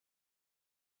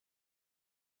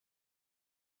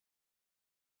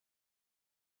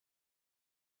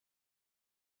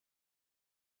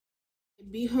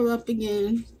beat her up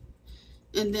again,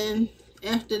 and then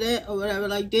after that or whatever,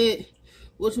 like that,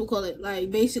 what you call it,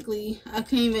 like basically I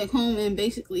came back home and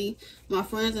basically my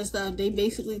friends and stuff, they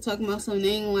basically talking about something, they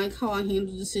ain't like how I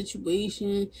handled the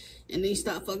situation, and they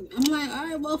stopped fucking. I'm like, all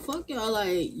right, well, fuck y'all, like,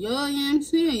 y'all, you know what I'm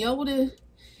saying, y'all would have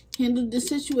handled the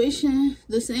situation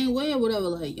the same way or whatever,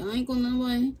 like, y'all ain't gonna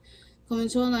nobody come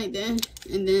into it like that.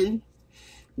 And then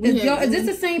is this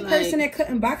the same person that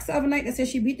couldn't box the other night that said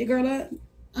she beat the girl up?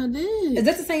 I did. Is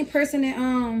this the same person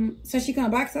that said she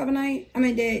couldn't box the other night? I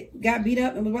mean, that got beat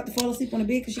up and was about to fall asleep on the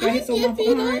bed because she got hit so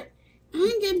motherfucking hard? I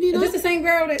didn't get beat up. Is this the same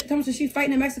girl that told me she was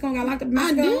fighting in Mexico and got locked up in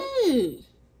Mexico? I did.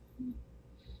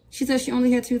 She said she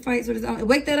only had 2 fights with his own.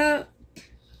 Wake that up.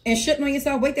 And shitting on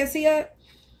yourself. Wake that C up.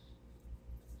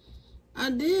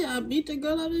 I did. I beat the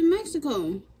girl up in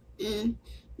Mexico. And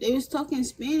they was talking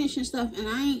Spanish and stuff, and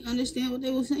I ain't understand what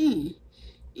they were saying.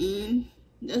 And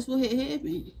that's what had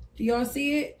happened. Do y'all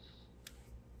see it?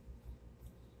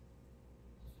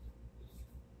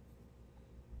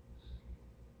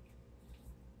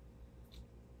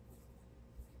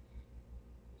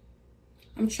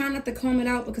 I'm trying not to comb it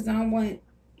out because I don't want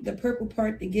the purple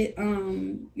part to get, you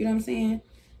know what I'm saying?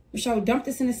 Michelle, dump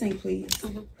this in the sink, please.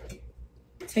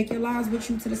 Take your lies with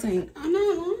you to the sink. I'm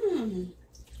not lying.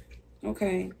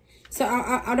 Okay. So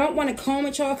I don't want to comb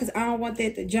it, y'all, because I don't want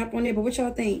that to jump on there. But what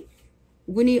y'all think?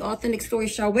 We need authentic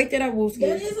stories, y'all. Wake that up, Wolfski.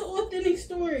 That is an authentic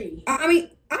story. I mean,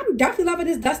 I'm definitely loving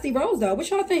this Dusty Rose, though. What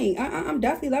y'all think? I'm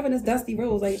definitely loving this Dusty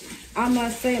Rose. Like, I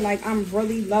must say, like, I'm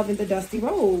really loving the Dusty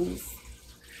Rose.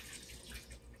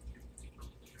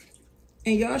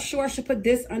 And y'all sure I should put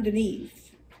this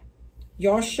underneath?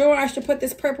 Y'all sure I should put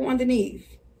this purple underneath?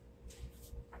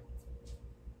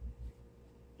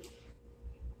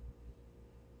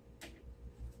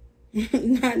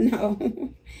 Not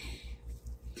no.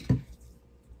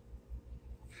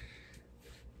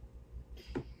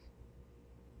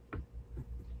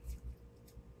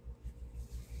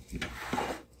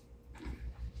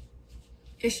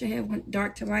 It should have went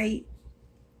dark to light.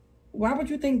 Why would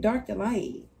you think dark to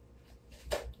light?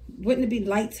 Wouldn't it be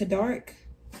light to dark?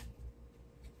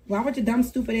 Why would your dumb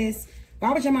stupid ass,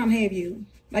 why would your mom have you?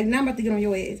 Like, now I'm about to get on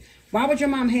your ass. Why would your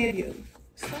mom have you?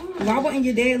 Stop. Why wouldn't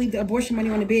your dad leave the abortion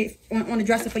money on the bed, on the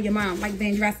dresser for your mom, like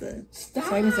Van Dresser? Stop.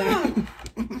 Sorry,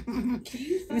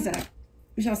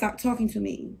 Michelle, stop talking to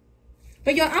me.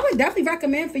 But y'all, I would definitely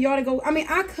recommend for y'all to go. I mean,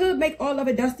 I could make all of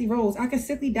it Dusty Rose. I can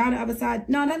simply down the other side.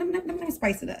 No, let me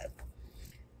spice it up.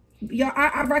 Y'all,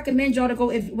 I recommend y'all to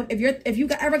go if you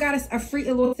ever got a free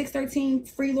little 613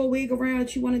 free little wig around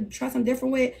that you want to try something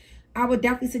different with. I would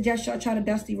definitely suggest y'all try the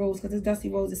Dusty Rose because this Dusty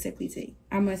Rose is sickly tea.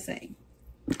 I must say.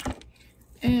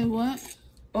 And what?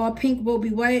 All pink will be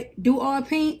what? Do all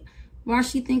pink? Why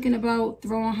she thinking about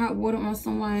throwing hot water on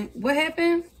someone? What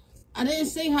happened? I didn't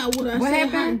say hot water. I said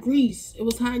hot grease. It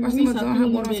was hot grease. I throwing hot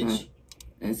water on someone.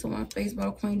 And someone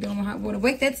baseball queen doing hot water.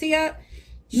 Wake that tea up.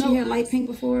 She had light pink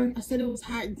before. I said it was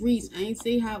hot grease. I ain't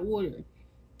say hot water.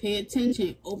 Pay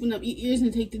attention. Open up your ears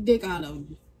and take the dick out of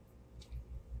them.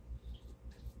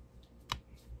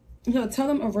 Yo, tell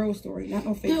them a real story, not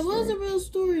no fake story. That was a real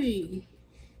story.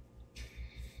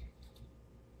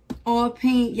 All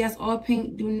pink, yes, all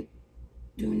pink. Do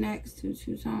next to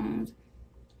 2 times.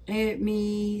 Add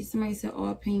me. Somebody said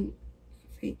all pink.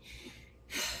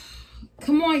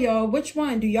 Come on, y'all. Which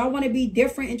one? Do y'all want to be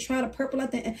different and try the purple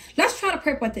at the end? Let's try the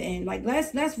purple at the end. Like,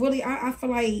 let's really, I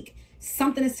feel like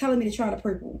something is telling me to try the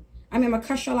purple. I mean, I'm going to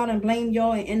cuss y'all out and blame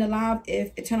y'all and end the live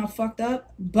if it turned out fucked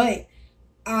up. But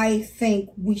I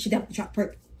think we should definitely try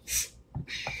purple.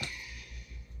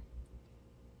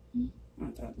 I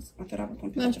thought I was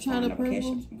going to Let's try the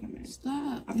purple.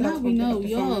 Stop. Now we know.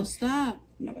 Y'all, stop.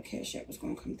 Another cash app was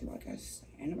going to come through, I guess.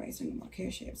 Ain't nobody sending more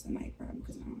cash apps tonight, probably,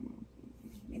 because I don't know.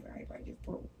 Maybe everybody just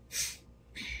broke.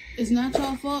 It's not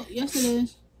your fault. Yes, it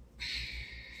is.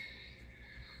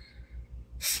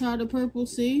 Try the purple.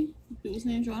 See? People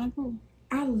saying try the purple.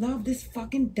 I love this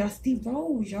fucking Dusty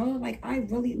Rose, y'all. Like, I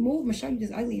really move. Michelle, you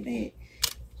just ugly bad.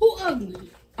 Who ugly?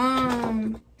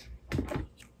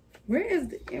 Where is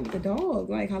the dog?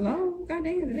 Like, hello? God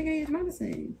damn, the nigga ain't his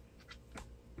medicine.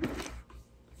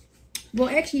 Well,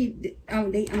 actually,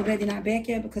 I'm glad they're not back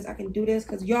yet because I can do this.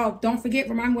 Because y'all, don't forget,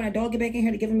 remind me when a dog get back in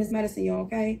here to give him his medicine, y'all,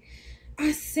 okay?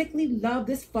 I sickly love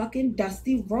this fucking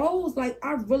Dusty Rose. Like,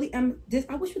 I really am.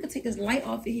 I wish we could take this light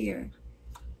off of here.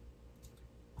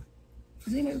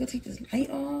 Is anybody gonna take this light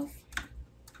off?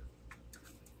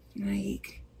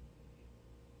 Like,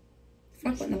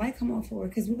 fuck letting the light come off for?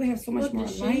 Because we would have so much more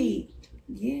light.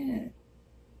 Yeah,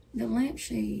 the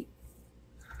lampshade.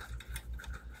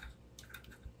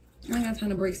 I ain't got time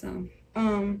to break some.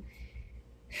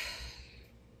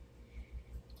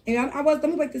 let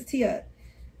me wake this tea up.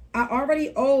 I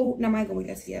already owe. No, I ain't gonna wake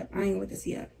this tea up. I ain't gonna wake this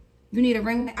tea up. You need a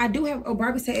ring. I do have. Oh,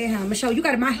 Barbie said, "Add him." Michelle, you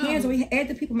got my hands away. Add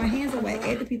the people. My hands away.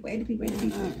 Add the people. Add the people. Add the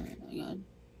people.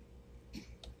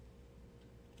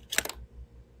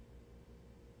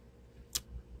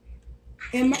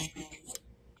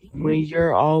 When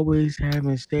you're always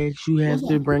having sex, you have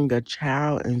to bring a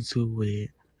child into it.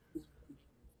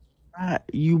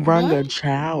 You bring a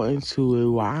child into it.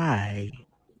 Why?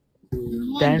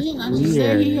 That's I just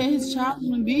said he weird. had his child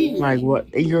in the bed. Like what?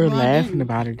 You're laughing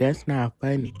about it. That's not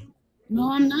funny.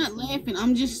 No, I'm not laughing.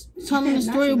 I'm just telling the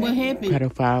story of what happened.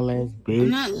 Pedophile ass bitch. I'm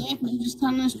not laughing. I'm just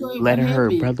telling the story of Letting what her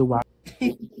happened. brother watch.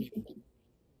 Bitch,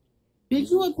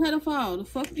 you a pedophile. The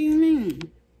fuck do you mean?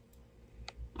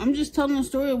 I'm just telling the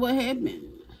story of what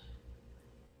happened.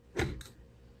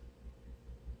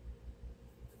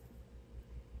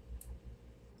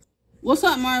 What's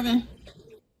up, Marvin?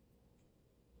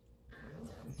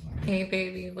 Hey,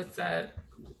 baby, what's up?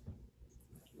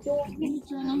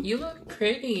 You look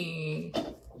pretty.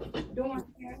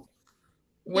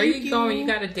 Where you going? You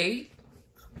got a date?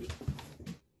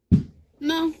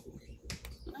 No.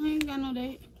 I ain't got no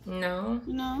date. No?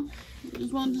 No.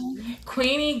 Just wondering.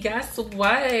 Queenie, guess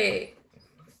what?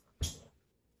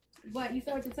 What? You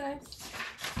saw what the text?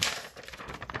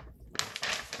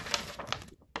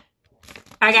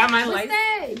 I got my What's license.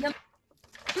 that?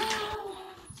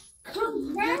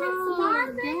 Congrats,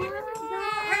 Marvin!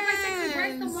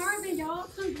 Congrats to Marvin, y'all.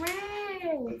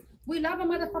 Congrats. We love a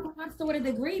motherfucking monster with a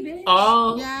degree, bitch.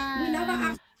 Oh, yeah. We love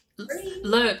a degree.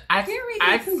 Look,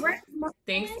 Congrats,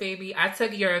 thanks, baby. I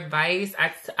took your advice.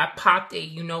 I popped it.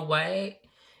 You know what?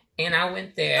 And I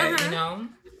went there. You know.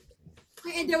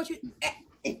 And did what you.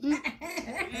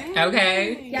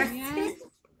 Okay. Yes.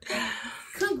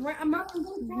 Congrats, Marvin.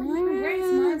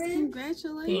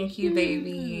 Congratulations. Thank you,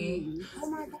 baby. Oh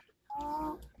my God.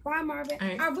 Bye, Marvin.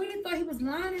 I really thought he was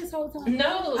lying this whole time.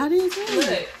 No. I didn't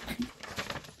say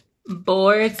Look.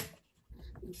 Boards.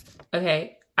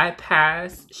 Okay. I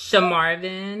passed.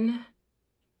 Shamarvin.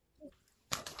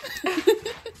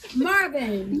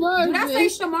 Marvin. Did I say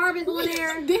Shamarvin on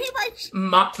there? Did he write?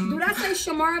 Did I say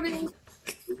Shamarvin?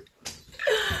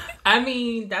 I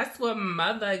mean, that's what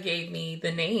mother gave me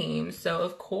the name, so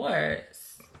of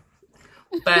course.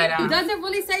 But does it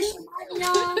really say Shamarvin,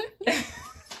 y'all?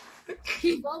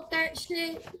 He wrote that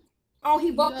shit. Oh,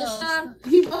 he wrote the shot.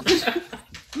 He wrote the shot.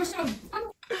 Michelle,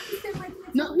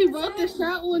 no, he wrote the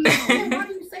shot one. Why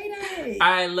do you say that?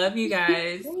 I love you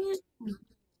guys.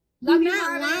 I'm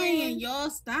not lying, y'all.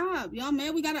 Stop, y'all.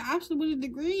 Man, we got an option with a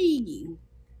degree.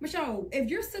 Michelle, if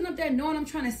you're sitting up there knowing I'm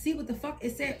trying to see what the fuck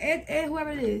it said, add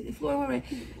whoever it is, whoever it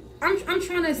is. I'm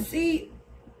trying to see.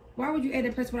 Why would you add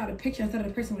the person without a picture instead of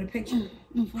the person with a picture?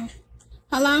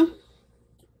 Hello?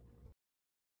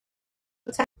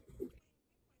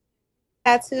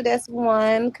 Tattoo, that's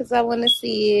one, because I want to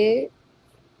see it.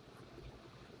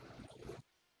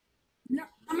 No,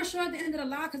 I'm gonna show her at the end of the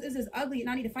lie because this is ugly and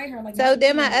I need to fight her. Like, so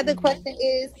then my other question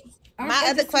is,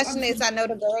 I know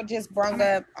the girl just brought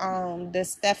up the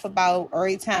stuff about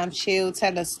every time Chill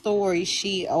tell a story,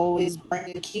 she always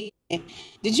bring a kid in.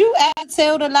 Did you ever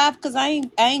tell the live? Because I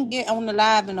ain't get on the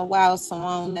live in a while, so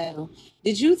I don't know.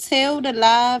 Did you tell the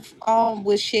live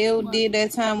what Chill did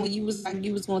that time when you was like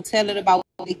you was gonna tell it about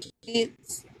the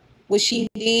kids? What she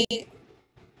did?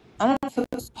 I don't know if it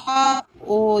was Pop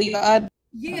or your other.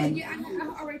 Yeah,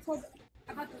 I already told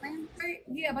about the landlord.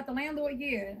 Yeah, about the landlord.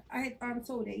 Yeah, I had already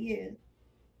told it. Yeah.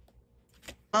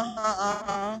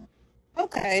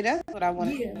 Okay, that's what I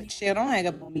want to know. Chill, don't hang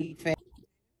up on me, fam.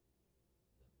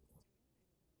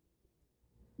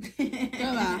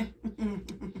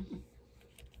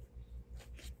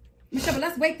 Michelle, but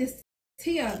let's wake this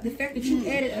tea up. The fact that you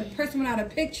added a person without a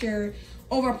picture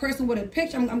over a person with a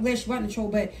picture, I'm glad she wasn't in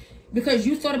trouble, but because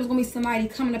you thought it was going to be somebody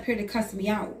coming up here to cuss me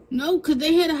out. No, because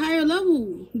they had a higher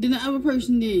level than the other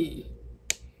person did.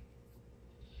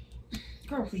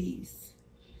 Girl, please.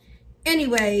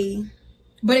 Anyway,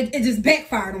 but it just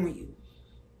backfired on you.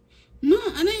 No,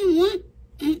 I didn't want...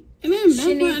 Can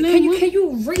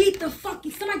you read the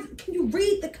fucking... Somebody, can you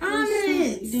read the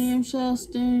comments? Damn, shall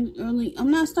stand early. I'm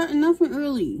not starting nothing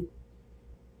early.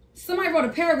 Somebody wrote a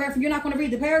paragraph and you're not going to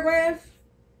read the paragraph?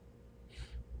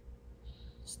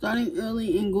 Starting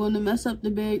early and going to mess up the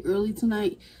bag early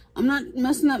tonight. I'm not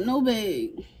messing up no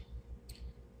bag.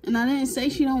 And I didn't say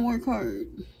she don't work hard.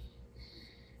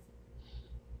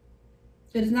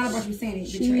 It is not about you saying it.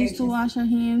 She needs to wash her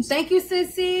hands. Thank you,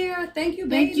 sincere. Thank you,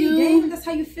 baby. Thank you. Damn, that's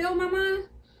how you feel, mama?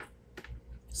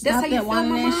 Stop that's how you feel,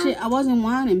 mama? That shit. I wasn't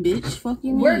whining, bitch. Fuck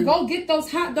you. Where? Go get those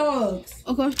hot dogs.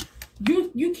 Okay.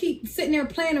 You keep sitting there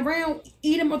playing around,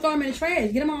 eat them or throw them in the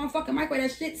trash. Get them on fucking microwave.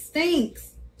 That shit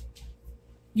stinks.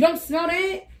 You don't smell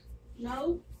that?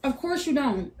 No. Of course you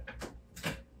don't.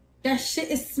 That shit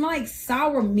is smell like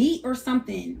sour meat or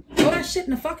something. Throw that shit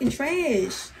in the fucking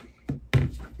trash.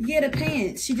 Yeah, the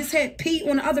pants. She just had pee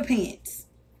on the other pants.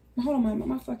 Hold on,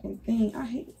 my fucking thing. I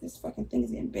hate this fucking thing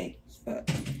is getting big.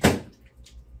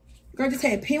 Girl just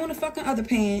had pee on the fucking other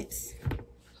pants.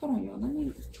 Hold on,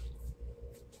 y'all.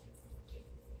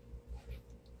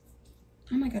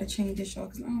 I might gotta change this, y'all,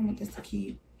 because I don't want this to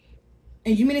keep.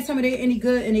 And you mean to tell me they're any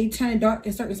good and they turn dark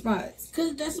in certain spots?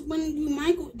 Cause that's when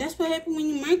you that's what happened when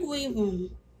you microwave them.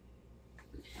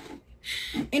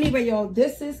 Anyway, y'all,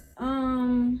 this is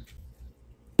while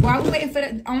we're waiting for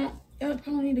that, it'll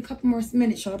probably need a couple more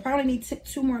minutes, y'all. Probably need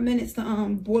 2 more minutes to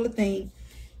boil the thing.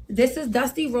 This is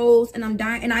Dusty Rose, and I'm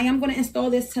dying, and I am gonna install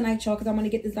this tonight, y'all, because I'm gonna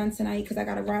get this done tonight because I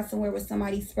gotta ride somewhere with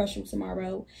somebody special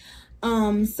tomorrow.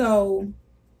 So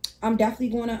I'm definitely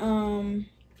gonna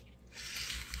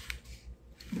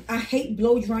I hate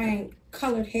blow drying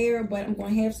colored hair, but I'm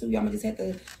gonna have to. I'm gonna just have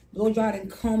to blow dry it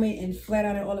and comb it and flat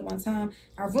out it all at one time.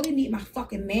 I really need my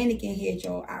fucking mannequin head,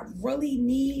 y'all. I really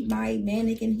need my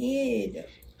mannequin head.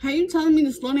 How you telling me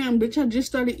to slow down, bitch? I just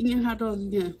started eating hot dogs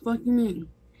again. Fuck you mean?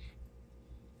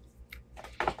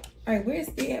 All right, where's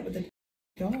the at with the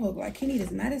dog? Like, he need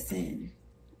his medicine.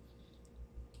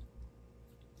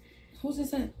 Who's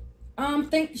this in?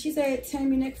 She said,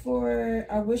 Tammy Nick for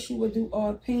I wish you would do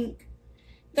all pink.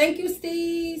 Thank you,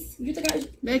 Steez. You think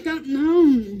They don't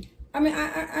know. I mean,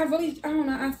 I really, I don't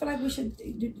know. I feel like we should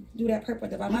do that purple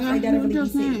device. I feel like that'll really be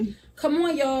sick. Come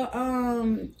on, y'all.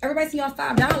 Everybody see y'all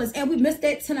 $5. And we missed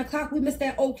that 10 o'clock. We missed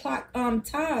that 0 o'clock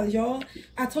tiles, y'all.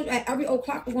 I told you at every 0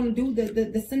 o'clock we're gonna do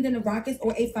the sending the rockets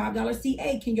or a $5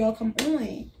 CA. Can y'all come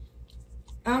on?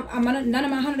 None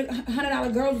of my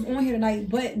 $100 girls is on here tonight,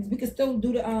 but we can still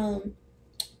do the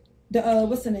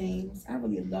what's the name? I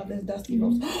really love this Dusty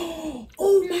Rose.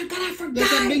 Oh my god, I forgot.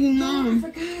 That's a big no. I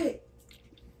forgot.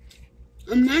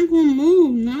 I'm not gonna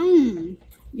move, no.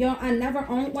 Y'all, I never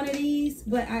owned one of these,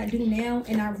 but I do now,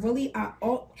 and am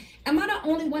I the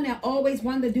only one that always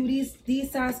wanted to do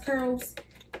these size curls?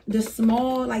 The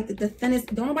small, like the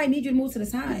thinnest. Don't nobody need you to move to the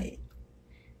side.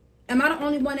 Am I the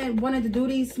only one that wanted to do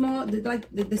these small,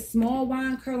 the small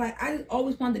wine curl? Like, I just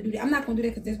always wanted to do that. I'm not gonna do that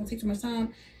because that's gonna take too much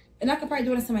time. And I could probably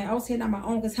do it on somebody else's head, not my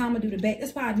own, because how I'm going to do the back.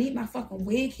 That's why I need my fucking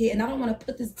wig head. And I don't want to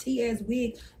put this T-ass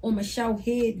wig on Michelle's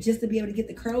head just to be able to get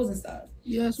the curls and stuff.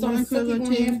 Yes, so I'm simply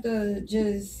going to have to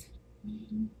just...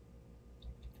 You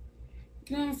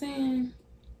know what I'm saying?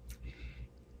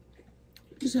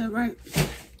 Is that right?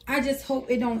 I just hope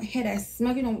it don't have that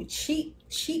smell. You know, cheap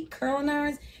curling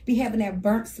irons be having that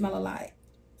burnt smell a lot.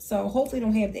 So hopefully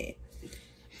don't have that.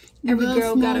 Every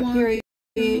girl got a period.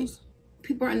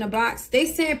 People are in the box. They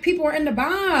said people are in the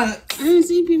box. I didn't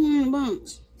see people in the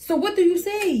box. So what do you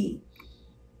say?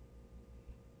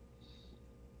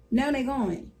 Now they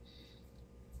going.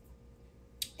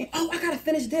 And, I gotta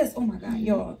finish this. Oh my god,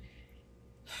 y'all. All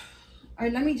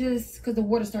right, let me just, because the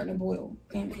water's starting to boil.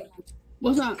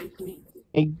 What's up?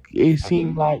 It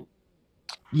seemed like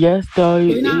yes, though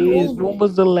it is. When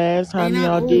was the last time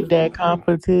y'all did that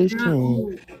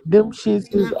competition? Them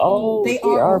shits is old. They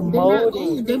are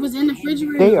molded. They was in the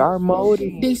refrigerator. They are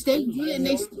molded. They stay good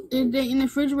and they in the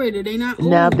refrigerator. They not old.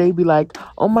 Now they be like,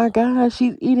 oh my god,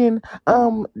 she's eating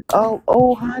old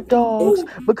hot dogs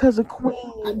because of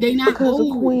Queen. They not because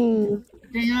old. Of Queen.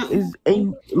 They not is a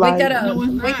like wake that up.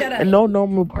 Wake that up. No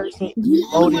normal person. You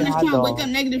the only one that's trying to wake up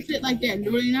negative shit like that.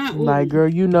 No, they're not old. Like, girl,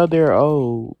 you know they're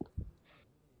old.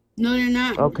 No, they're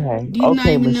not. Okay,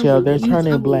 okay, Michelle. They're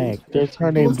turning black. They're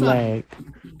turning black.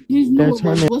 They're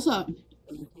turning. What's up?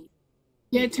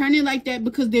 They're turning like that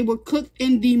because they were cooked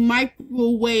in the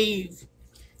microwave.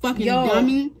 Fucking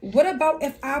dummy. What about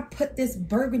if I put this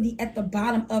burgundy at the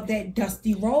bottom of that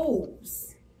Dusty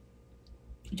Rose?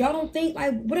 Y'all don't think,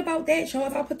 like, what about that, y'all?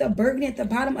 If I put the burgundy at the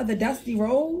bottom of the Dusty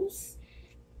Rose?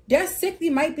 That sickly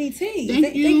might be tea.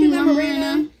 Thank you,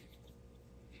 Miranda.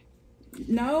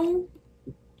 No?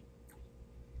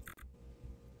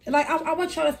 Like, I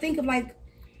want y'all to think of, like,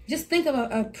 just think of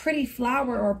a pretty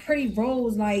flower or a pretty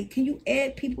rose. Like, can you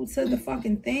add people to the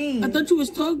fucking thing? I thought you was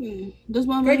talking. That's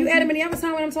why. Girl, you add them any other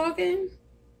time when I'm talking?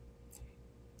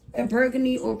 A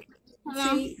burgundy or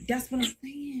tea? That's what I'm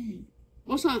saying.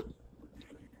 What's up?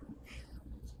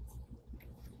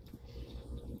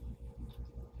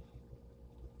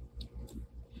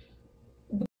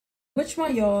 Which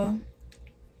one, y'all?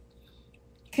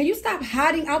 Can you stop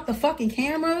hiding out the fucking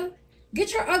camera?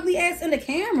 Get your ugly ass in the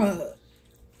camera.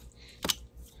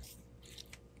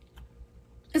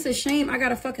 it's a shame I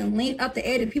gotta fucking link up the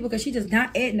added people because she just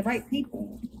not adding the right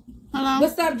people. Hello?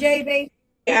 What's up, Jay, baby?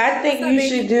 I think you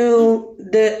should do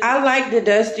I like the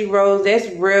Dusty Rose. That's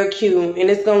real cute and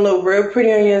it's gonna look real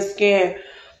pretty on your skin.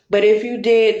 But if you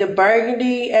did the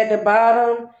burgundy at the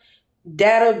bottom,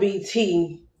 that'll be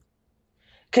tea.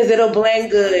 Cause it'll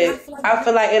blend good. I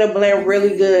feel like it'll blend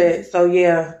really good. So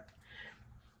yeah,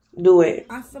 do it.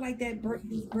 I feel like that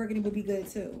burgundy would be good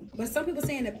too. But some people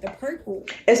saying that the purple.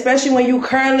 Especially when you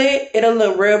curl it, it'll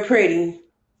look real pretty.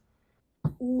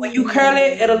 When you curl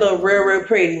it, it'll look real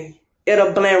pretty.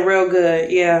 It'll blend real good.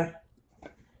 Yeah.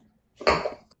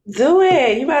 Do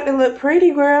it. You about to look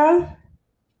pretty, girl.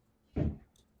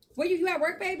 Where you at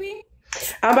work, baby?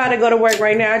 I'm about to go to work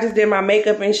right now. I just did my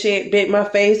makeup and shit, bit my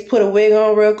face, put a wig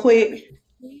on real quick.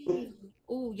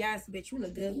 Oh, yes, bitch. You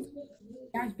look good.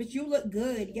 Yes, bitch, you look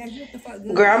good. Yes, you look the fuck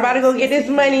good. Girl, I'm about to go get this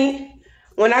money.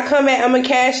 When I come back, I'm going to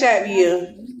cash out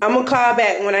you. I'm going to call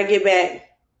back when I get back.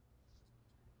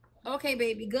 Okay,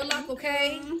 baby. Good luck,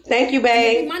 okay? Thank you,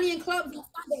 babe. It be money in clubs on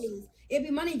Sundays. It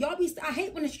be money. Y'all be. I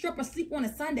hate when the stripper sleep on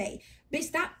a Sunday. Bitch,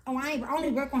 stop. Oh, I only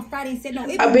work on Friday and said no.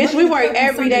 Bitch, we work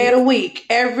every day of the week.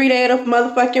 Every day of the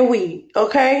motherfucking week.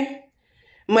 Okay?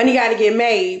 Money got to get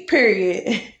made.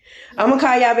 Period. I'm going to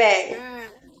call y'all back.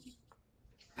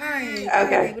 All right.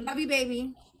 Okay. Love you,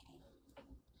 baby.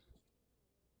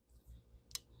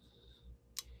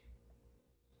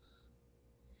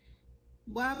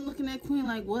 Why I'm looking at Queen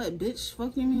like what, bitch?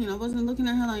 Fuck you mean? I wasn't looking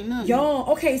at her like nothing.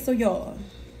 Y'all, okay, so y'all,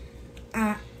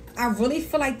 I really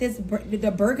feel like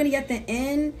the burgundy at the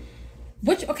end.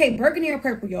 Burgundy or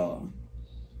purple, y'all?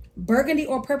 Burgundy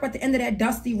or purple at the end of that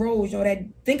dusty rose, y'all.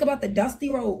 Think about the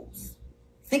dusty rose.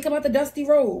 Think about the dusty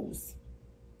rose.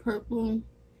 Purple.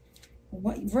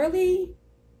 What, really?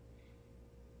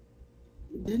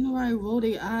 Didn't nobody roll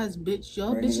their eyes, bitch?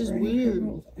 Y'all bitch is weird.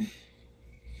 Purple.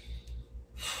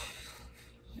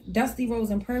 Dusty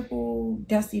rose and purple,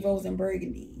 dusty rose and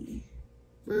burgundy.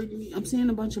 Burgundy. I'm seeing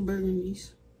a bunch of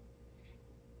burgundies.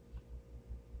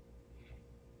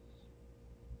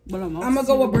 But I'm gonna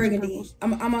go with burgundy.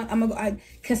 I'm gonna go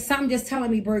because something just telling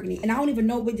me burgundy, and I don't even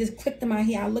know what just clicked in my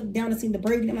head. I looked down and seen the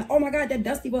burgundy. I'm like, oh my god, that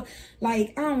dusty. But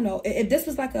like, I don't know. If this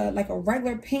was like a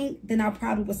regular pink, then I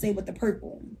probably would say with the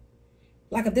purple.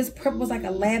 Like if this purple was like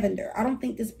a lavender, I don't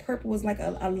think this purple was like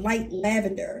a light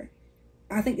lavender.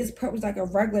 I think this purple was like a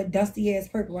regular dusty ass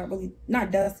purple. I really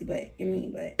not dusty, but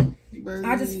burgundy.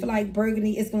 I just feel like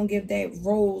burgundy is gonna give that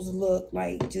rose look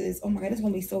like just, oh my god, it's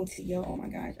gonna be so tea, y'all. Oh my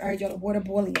gosh. All right, y'all, the water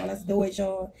boiling, y'all. Let's do it,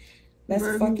 y'all. Let's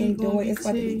fucking do it. It's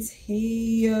about to be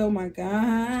tea. Oh my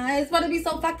god. It's about to be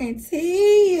so fucking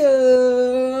tea.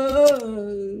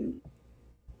 Oh,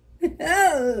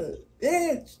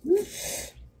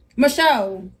 bitch.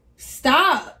 Michelle,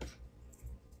 stop.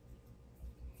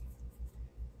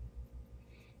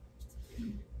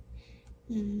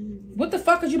 What the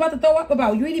fuck is you about to throw up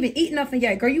about? You ain't even eat nothing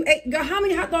yet. Girl, you ate. Girl, how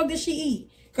many hot dogs did she eat?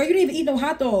 Girl, you didn't even eat no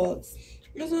hot dogs.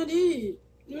 Yes, I did.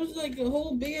 It was like a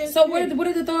whole big ass. So what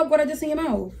did the throw up? What I just in your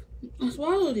mouth? I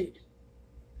swallowed it.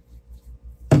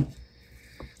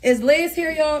 Is Liz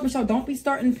here, y'all? Michelle, don't be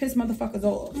starting to piss motherfuckers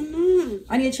off.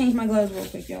 I need to change my gloves real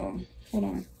quick, y'all. Hold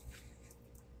on.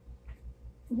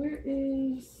 Where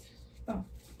is... Oh.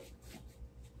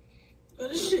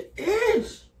 What this shit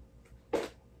is?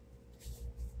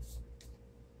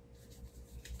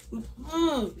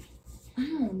 I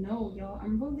don't know, y'all.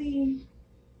 I'm really...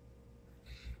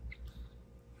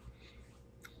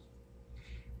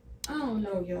 I don't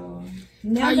know, y'all.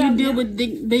 How you deal with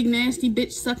big nasty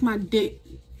bitch suck my dick?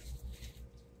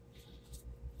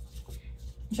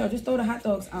 Y'all, just throw the hot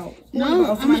dogs out.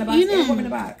 No, I'm gonna eat them. In the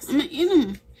box. I'm gonna eat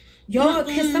them. Y'all,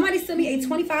 can somebody send me a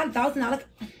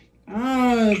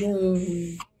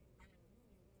 $25,000?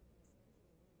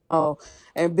 Oh,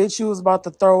 and bitch, you was about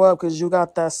to throw up because you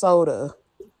got that soda.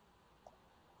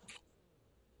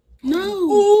 No,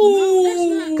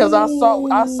 because I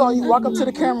saw you walk up to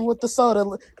the camera with the soda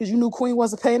because you knew Queen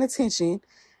wasn't paying attention,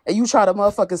 and you tried to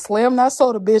motherfucking slam that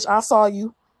soda, bitch. I saw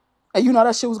you, and you know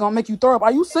that shit was gonna make you throw up.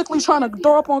 Are you sickly trying to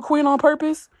throw up on Queen on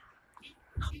purpose?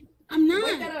 I'm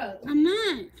not. I'm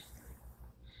not.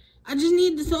 I just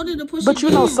need the soda to push it down. But you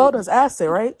know soda's acid,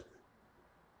 right?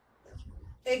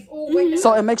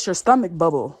 So it makes your stomach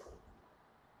bubble.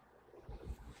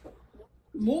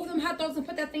 Move them hot dogs and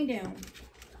put that thing down.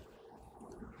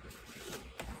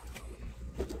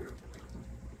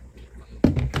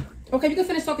 Okay, you can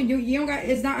finish talking. You don't got.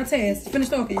 It's not a test. Finish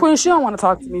talking. Queen, she don't want to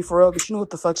talk to me for real because she knew what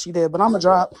the fuck she did. But I'ma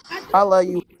drop. I love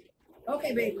you.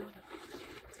 Okay, baby.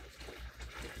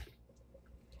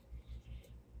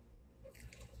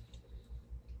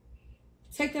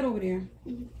 Take that over there.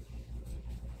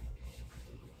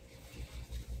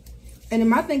 And then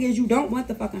my thing is, you don't want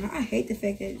the fucking. I hate the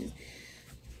fact that. It just,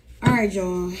 all right,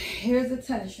 y'all. Here's the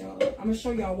test, y'all. I'm gonna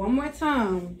show y'all one more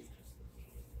time.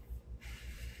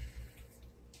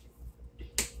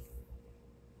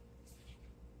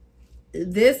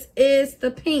 This is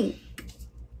the pink.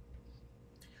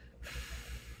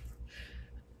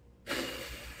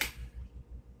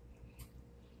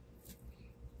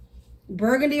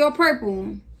 Burgundy or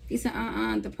purple? He said,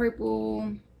 the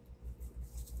purple.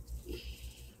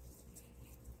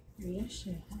 Yeah, that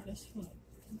shit hot as fuck.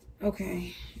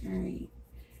 Okay, all right.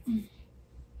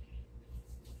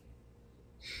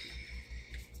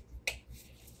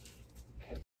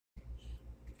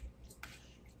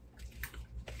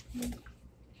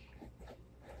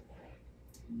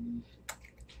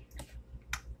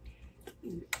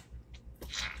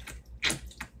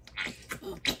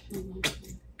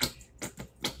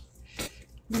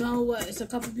 You know what? It's a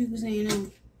couple people saying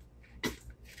no.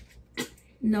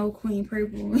 No, Queen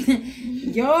Purple.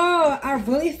 Y'all, I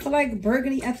really feel like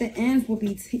burgundy at the ends will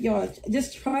be y'all.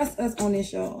 Just trust us on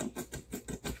this, y'all.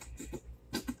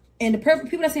 And the purple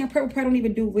people that saying purple don't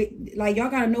even do it. Like,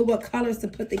 y'all gotta know what colors to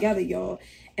put together, y'all.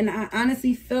 And I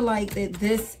honestly feel like that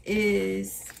this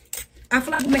is. I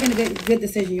feel like we're making a good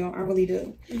decision, y'all. I really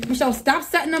do. Michelle, stop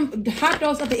setting them hot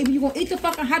dogs up there. Either you gonna eat the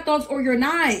fucking hot dogs or you're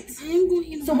not. I ain't gonna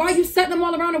eat them. So why are you setting them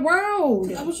all around the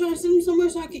world? I was trying to send them somewhere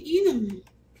so I could eat them.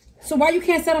 So why you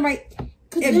can't set them right?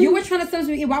 If you were trying to set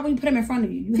them, why would you put them in front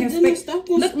of you? You have space.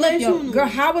 Look, yo, girl.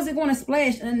 How is it going to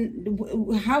splash?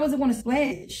 And how is it going to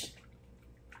splash?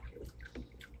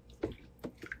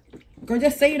 Girl,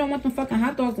 just say you don't want them fucking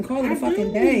hot dogs and call it a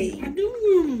fucking day. I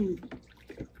do.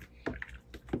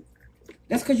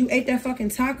 That's because you ate that fucking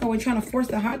taco and trying to force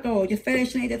the hot dog. Your fat ass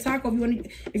shouldn't eat the taco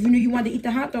if you knew you wanted to eat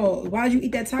the hot dog. Why did you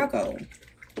eat that taco?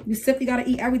 You simply gotta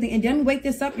eat everything. And then we wake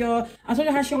this up, y'all. I told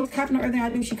you how she was copying everything I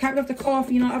do. She copied up the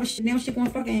coffee, you know, other shit. Now she going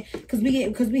fucking because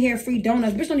we have free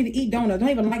donuts. Bitch don't even eat donuts. Don't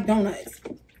even like donuts.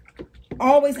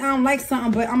 Always I don't like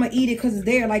something, but I'm gonna eat it because it's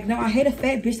there. Like, no, I hate a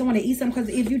fat bitch. Don't want to eat something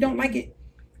because if you don't like it.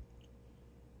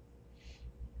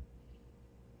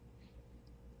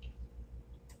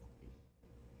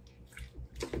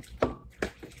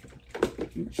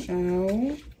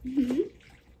 So.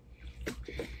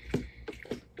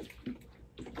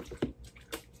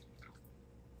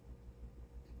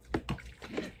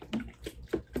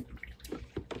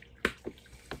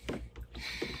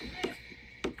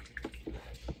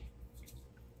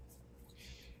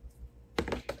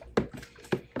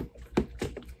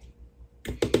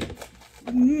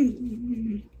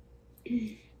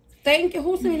 Thank you.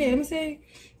 Who's saying it? Let me see.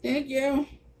 Thank you.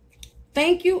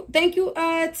 Thank you. Thank you,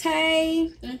 Tay.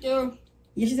 Thank you.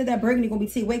 Yeah, she said that burgundy gonna be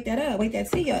tea. Wake that up. Wake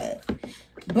that tea up.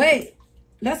 But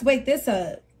let's wake this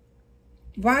up.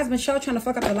 Why is Michelle trying to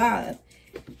fuck up the live?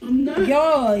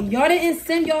 Y'all didn't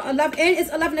send y'all 11 and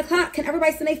it's 11 o'clock. Can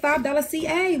everybody send a $5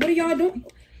 CA? What are y'all doing?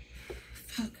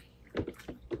 Fuck.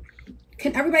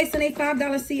 Can everybody send a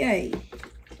 $5 CA?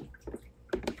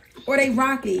 Or they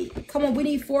rocket? Come on, we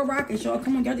need 4 rockets, y'all.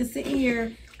 Come on, y'all just sitting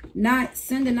here not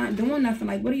sending, not doing nothing.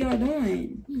 Like, what are y'all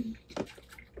doing?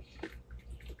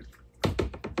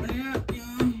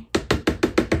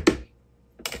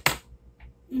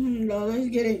 No, let's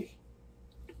get it.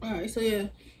 Alright, so yeah.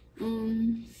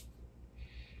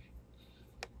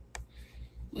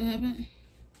 What happened?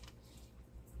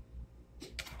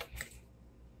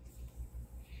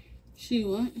 She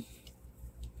what?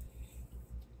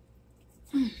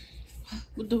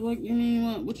 What the fuck you mean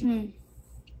what? What you mean?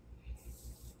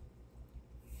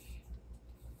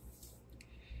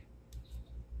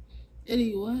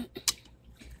 Eddie, what?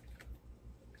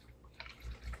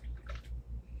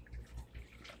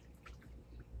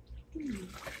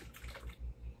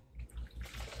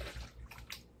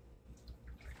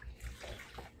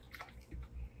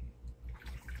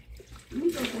 Let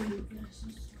me go get my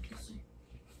glasses.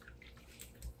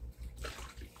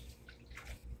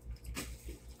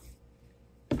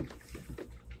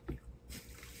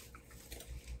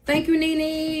 Thank you,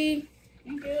 Nene.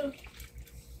 Thank you.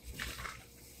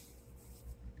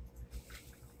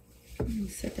 Let me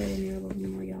set that in there a little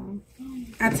more, y'all.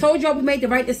 I told y'all we made the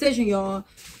right decision, y'all.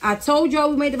 I told y'all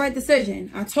we made the right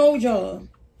decision. I told y'all.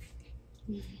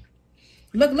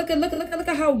 Look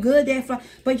at how good that fly.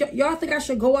 But y'all think I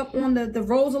should go up on the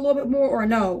rose a little bit more or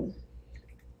no?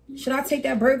 Should I take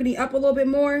that burgundy up a little bit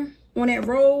more on that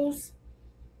rose?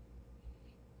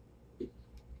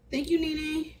 Thank you,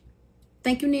 Nene.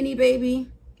 Thank you, Nene, baby.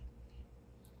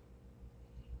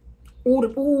 Ooh,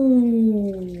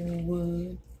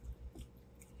 ooh.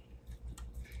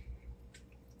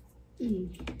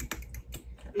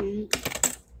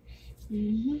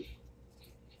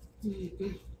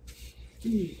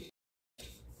 Girl,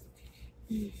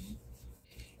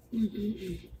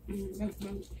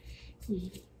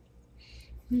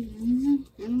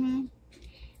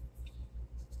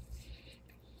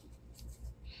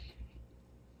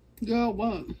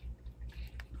 what?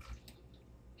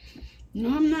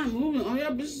 No, I'm not moving. All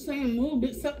y'all bitches saying move,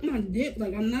 bitch, suck my dick.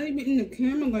 Like, I'm not even in the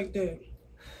camera like that.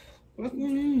 What's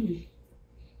going on?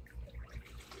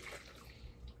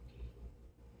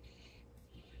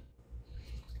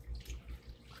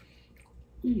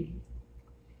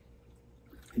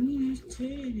 That's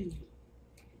titty.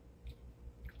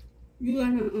 You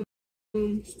gotta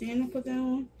stand and put that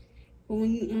on. But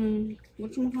when you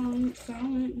what you call it,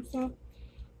 silent and stuff.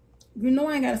 You know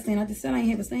I ain't gotta stand. I just said I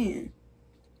ain't have a stand.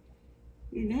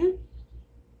 You done?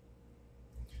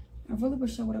 I really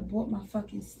wish I would have bought my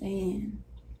fucking stand.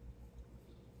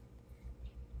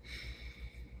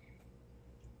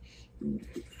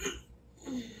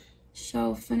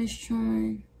 Show finish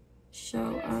trying.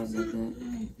 Show eyes of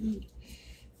it.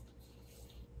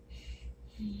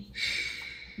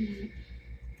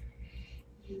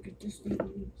 Get this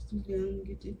down.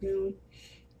 Get this down.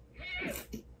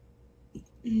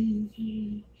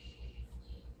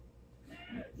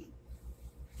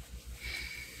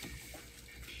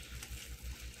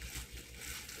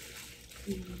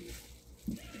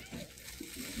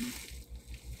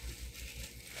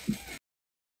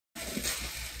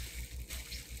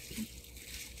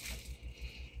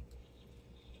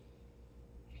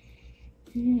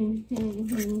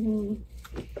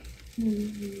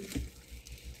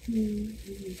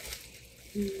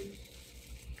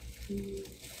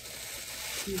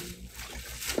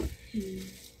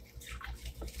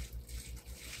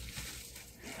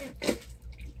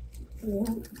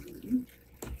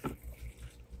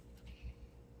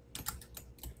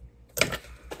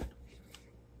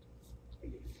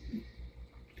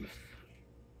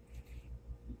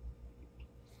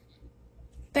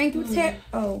 Thank you, Ted.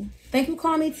 Oh, thank you,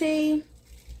 Call Me T.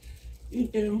 You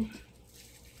do.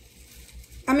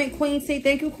 I meant Queen T.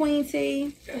 Thank you, Queen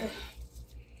T.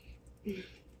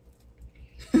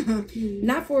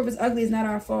 Not for if it's ugly, it's not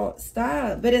our fault.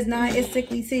 Stop. But it's not. It's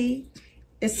sickly tea.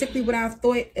 It's sickly what I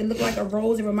thought. It looked like a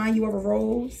rose. It remind you of a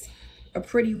rose. A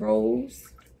pretty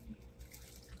rose.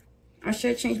 I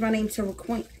should change my name to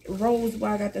Rose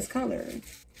while I got this color.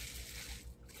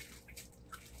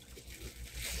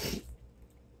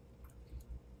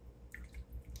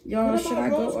 Y'all, should I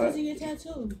go up? Your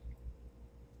tattoo?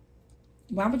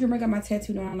 Why would you bring up my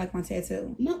tattoo? No, I don't like my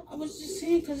tattoo. No, I was just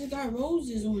saying because it got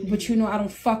roses on it. But you know I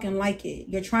don't fucking like it.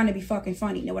 You're trying to be fucking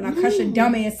funny. Now when I cuss your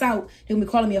dumb ass out, they're gonna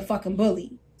be calling me a fucking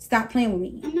bully. Stop playing with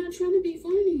me. I'm not trying to be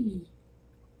funny.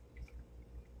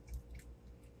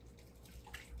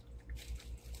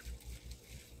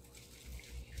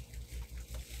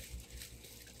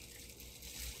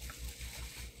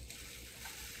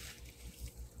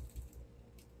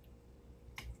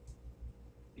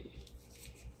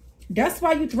 That's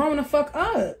why you throwing the fuck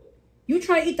up. You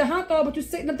trying to eat the hot dog, but you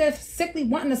sitting up there sickly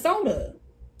wanting a soda.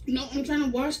 No, I'm trying to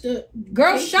wash the...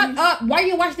 Girl, shut up. Why are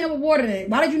you washing that with water then?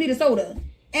 Why did you need a soda?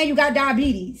 And you got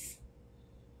diabetes.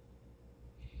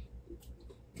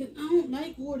 Because I don't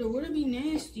like water. Water be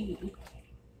nasty.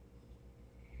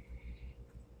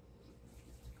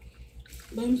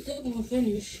 But I'm still going to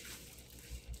finish.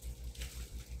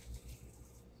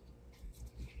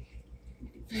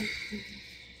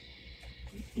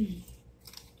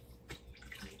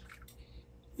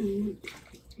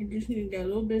 I just need that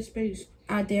little bit of space.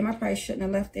 Ah, damn, I probably shouldn't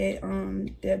have left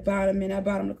that bottom in. That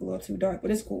bottom look a little too dark,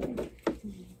 but it's cool.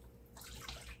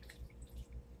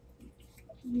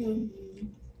 You're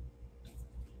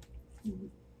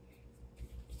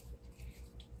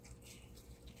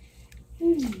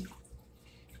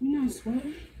not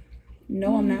sweating?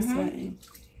 No, I'm not sweating.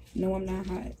 No, I'm not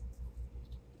hot.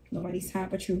 Nobody's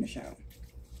hot but you, Michelle.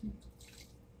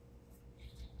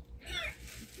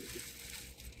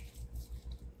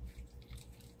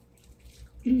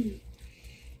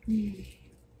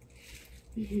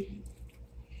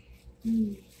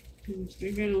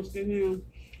 Stay down, stay down.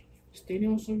 Stay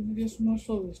down so you can get some more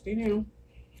soda. Stay down.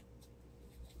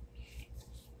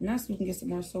 Now so we can get some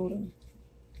more soda.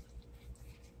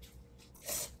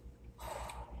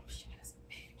 Oh, shit, that's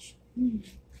a bitch.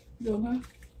 Go, huh?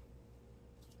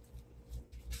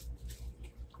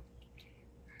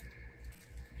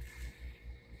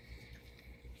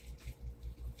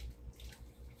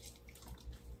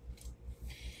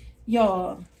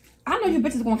 Y'all, I know you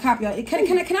bitches gonna copy y'all.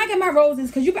 Can I get my roses?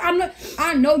 Cause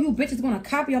I know you bitches gonna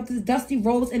copy off this dusty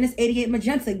rose and this 88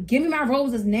 magenta. Give me my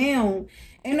roses now.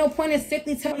 Ain't no point in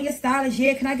sickly telling your stylist,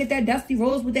 yeah, can I get that Dusty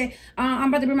Rose with that? I'm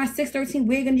about to bring my 613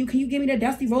 wig, and can you give me the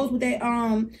Dusty Rose with that?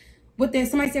 With that,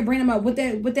 somebody said bring them up with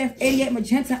that 88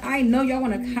 magenta. I know y'all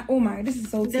want to. Oh my, this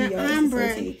is so tea, y'all. This is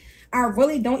so tea. I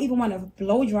really don't even want to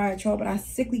blow dry it, y'all, but I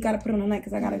sickly gotta put it on the night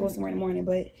because I gotta go somewhere in the morning.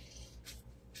 But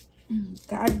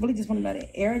God, I really just want to let it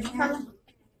air dry.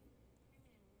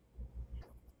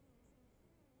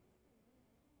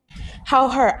 How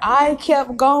her eye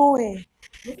kept going.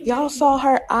 Y'all saw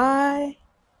her eye?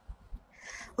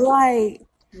 Like,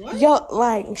 yo,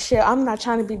 like, shit, I'm not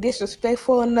trying to be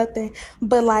disrespectful or nothing,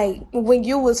 but like, when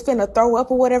you was finna throw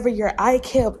up or whatever, your eye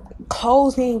kept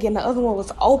closing and the other one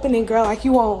was opening, girl, like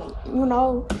you won't,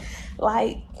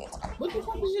 like. What the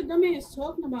fuck is your dumb ass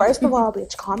talking about? First of all,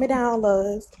 bitch, calm it down,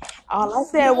 love. All I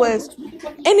said was,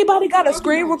 anybody got a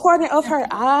screen recording of her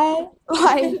eye?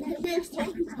 Like,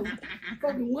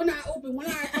 One eye open, one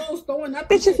eye closed, throwing up.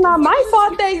 bitch, it's not my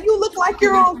fault that you look like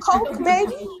you're on coke,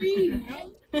 baby.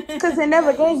 Cause it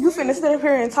never gave you finna sit up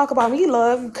here and talk about me,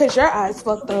 love, cause your eyes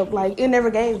fucked up. Like, it never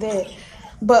gave that.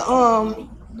 But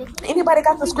anybody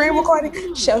got the screen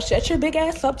recording? Shut your big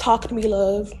ass up, talk to me,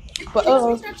 love. But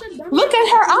look at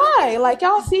her eye. Like,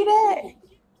 y'all see that?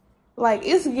 Like,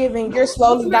 it's giving you're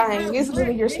slowly dying. It's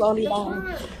giving you're slowly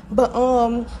dying. But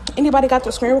anybody got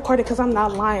the screen recorded? Cause I'm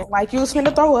not lying. Like, you was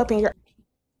finna throw up in your.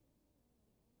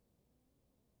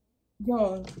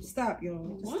 Y'all, stop,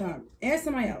 y'all. Just stop. Ask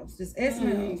somebody else. Just ask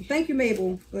somebody else. Thank you,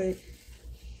 Mabel. But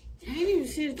I didn't even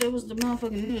see if that was the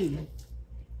motherfucking thing.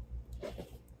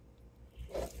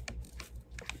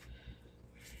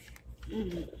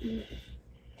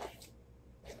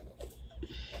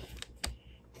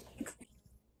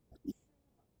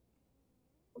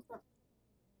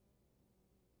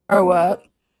 Throw up.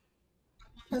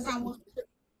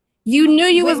 You knew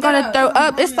you was gonna throw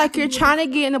up. It's like you're trying to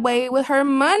get in the way with her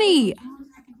money.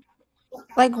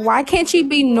 Like, why can't she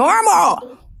be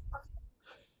normal?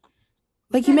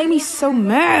 Like, you made me so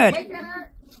mad.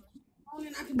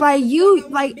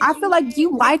 Like, I feel like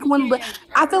you like when,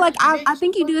 I feel like, I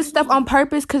think you do this stuff on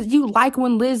purpose because you like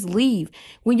when Liz leave,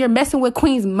 when you're messing with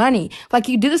Queen's money. Like,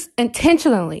 you do this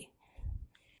intentionally.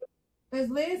 is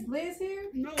Liz here?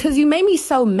 No. Because you made me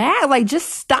so mad. Like, just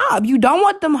stop. You don't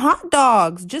want them hot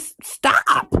dogs. Just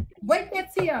stop. Wake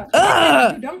that tea up.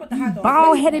 Ugh. You done with the hot dogs.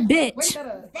 Bald-headed bitch. Wake that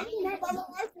up.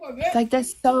 Like,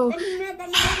 that's so...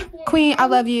 Queen, I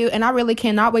love you, and I really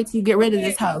cannot wait till you get rid of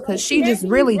this hoe, because she just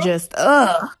really just,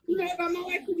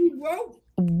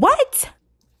 What?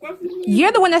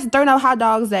 You're the one that's throwing out hot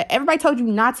dogs that everybody told you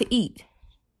not to eat.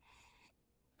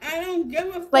 I don't give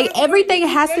a fuck. Like, everything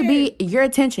has to be your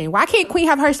attention. Why can't Queen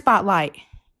have her spotlight?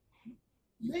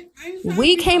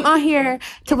 We came on here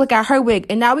to look at her wig,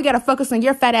 and now we gotta focus on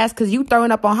your fat ass because you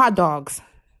throwing up on hot dogs.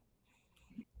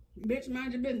 Bitch,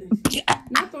 mind your business.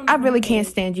 I really can't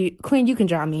stand you. Queen, you can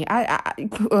drop me.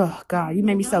 Oh, God, you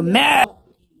made me so mad.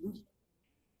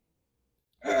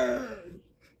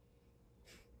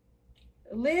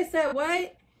 Liz said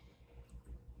what?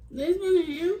 Liz wasn't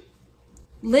here.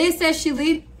 Liz said she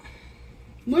leave.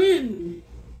 When?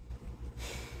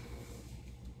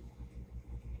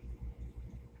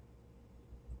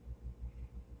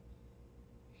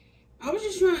 I was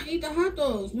just trying to eat the hot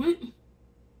dogs. When?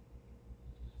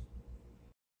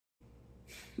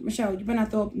 Michelle, you better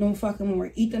not throw up no fucking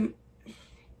more. Eat them.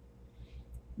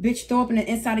 Bitch, throw up in the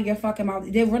inside of your fucking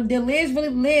mouth. Did Liz really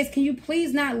Liz? Can you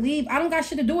please not leave? I don't got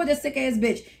shit to do with this sick ass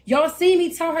bitch. Y'all see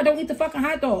me tell her don't eat the fucking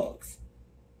hot dogs.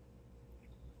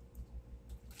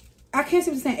 I can't see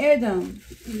what you're saying. Air them.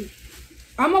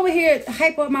 I'm over here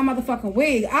hype up my motherfucking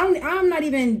wig. I'm not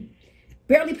even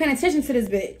barely paying attention to this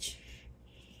bitch.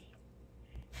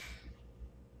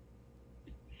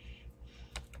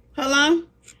 Hello?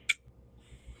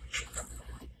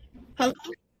 Hello?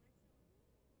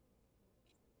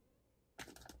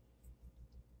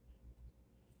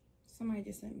 Somebody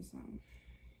just sent me something.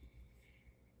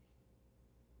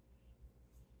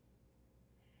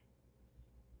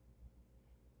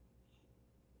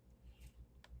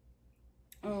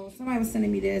 Oh, somebody was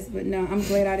sending me this, but no, I'm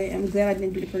glad I didn't. I'm glad I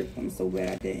didn't do the purple. I'm so glad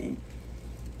I didn't.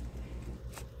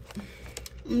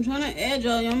 I'm trying to add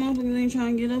y'all. Y'all motherfuckers ain't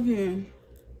trying to get up here.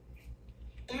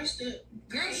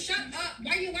 Girl, shut up.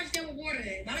 Why you wash that with water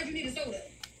then? Why don't you need a soda?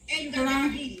 And you got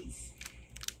diabetes.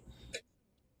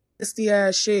 Nasty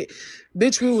ass shit.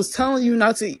 Bitch, we was telling you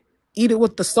not to eat it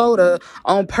with the soda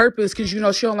on purpose because you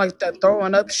know she don't like that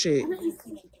throwing up shit.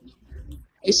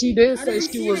 And she did say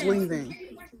she was leaving.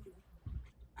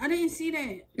 I didn't see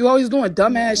that. You always doing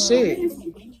dumbass shit.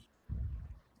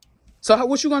 So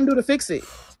what you gonna do to fix it?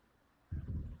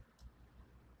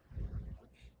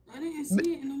 I didn't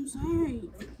see it, and I'm sorry.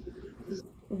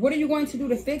 What are you going to do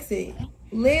to fix it?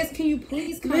 Liz, can you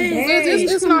please come back?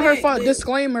 It's not her fault.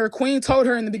 Disclaimer: Queen told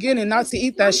her in the beginning not to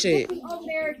eat that shit. Over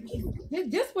there,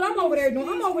 this what I'm over there doing.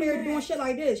 I'm over there doing shit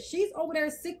like this. She's over there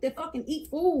sick to fucking eat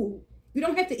food. You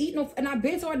don't have to eat no. And I've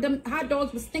been to them hot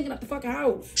dogs was stinking up the fucking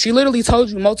house. She literally told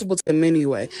you multiple times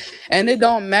anyway. And it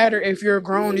don't matter if you're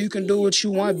grown. You can do what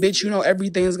you want, bitch. You know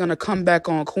everything's gonna come back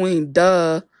on Queen.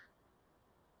 Duh.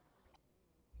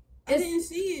 I didn't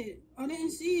see it.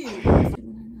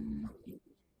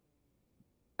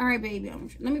 All right, baby.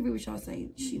 Let me read what y'all say.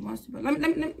 She wants to. Let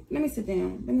me sit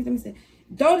down. Let me sit.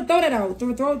 Throw that out.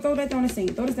 Throw that down the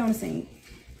sink. Throw this down the sink.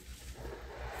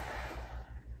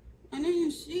 I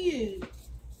didn't see it.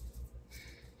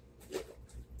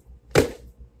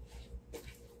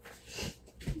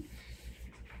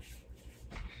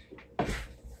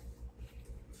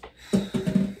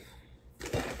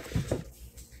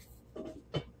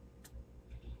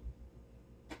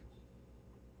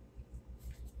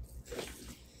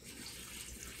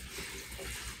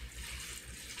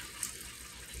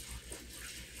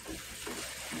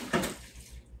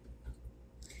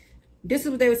 This is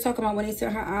what they was talking about when they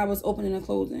said her eye was opening and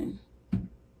closing.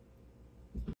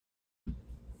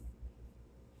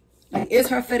 Like, is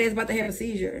her fat ass about to have a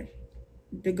seizure?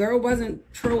 The girl wasn't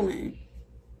trolling.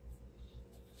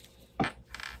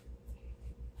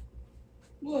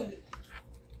 What?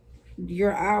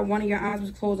 Your eye, one of your eyes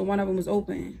was closed and one of them was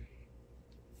open.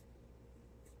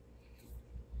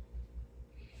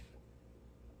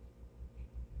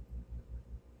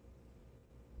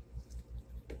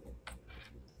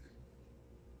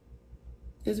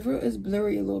 It's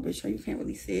blurry a little bit, so you can't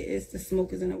really see it. It's the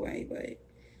smoke is in the way, but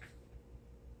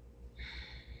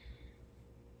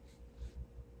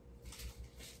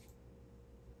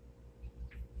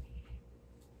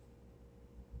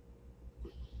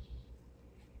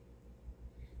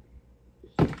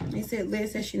they said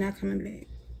Liz said she's not coming back.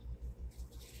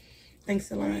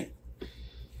 Thanks a lot.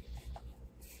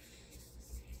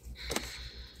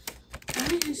 I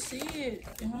didn't see it.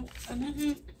 I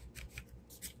didn't.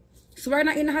 So why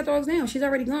not eating the hot dogs now? She's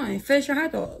already gone. Finish your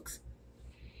hot dogs.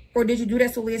 Or did you do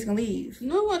that so Liz can leave?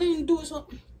 No, I didn't do it. So.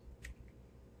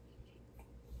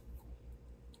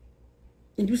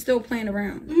 And you still playing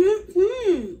around.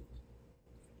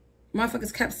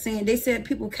 Motherfuckers kept saying,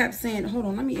 people kept saying, hold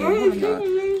on, let me, hold on,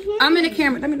 y'all. I'm in the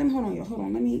camera. Let me, hold on, y'all. Hold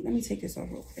on. Let me take this off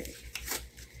real quick.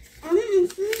 I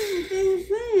didn't see what they were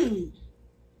saying.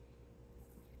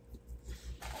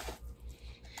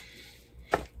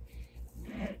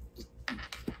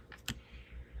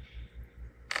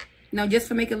 Now, just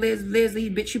for making Liz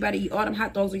leave, bitch, you better eat all them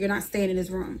hot dogs or you're not staying in this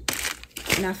room.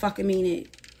 And I fucking mean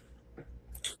it.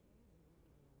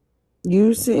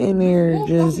 You sitting there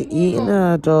just eating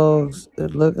hot dogs,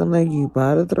 looking like you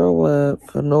about to throw up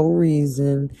for no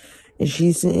reason, and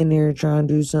she's sitting there trying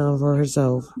to do something for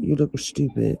herself. You look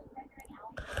stupid.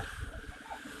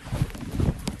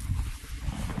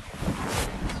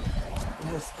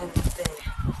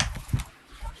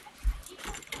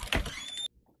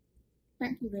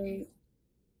 Thank you, babe.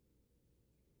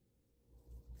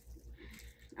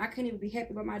 I couldn't even be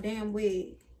happy about my damn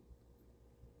wig.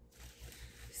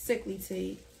 Sickly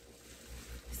tea.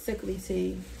 Sickly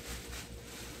tea.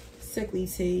 Sickly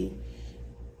tea.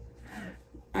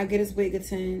 I get his wig a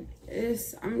 10.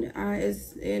 It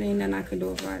ain't nothing I can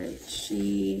do about it.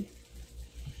 She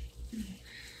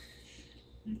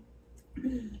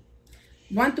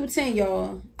 1 through 10,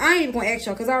 y'all. I ain't even gonna ask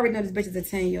y'all because I already know this bitch is a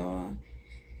 10, y'all.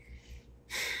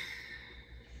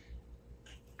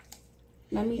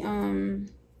 Let me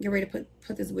get ready to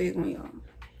put this wig on, y'all.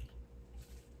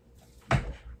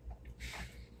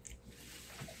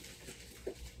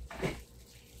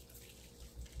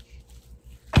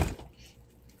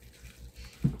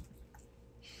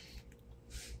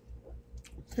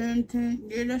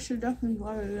 Yeah, that should definitely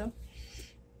fire, yeah.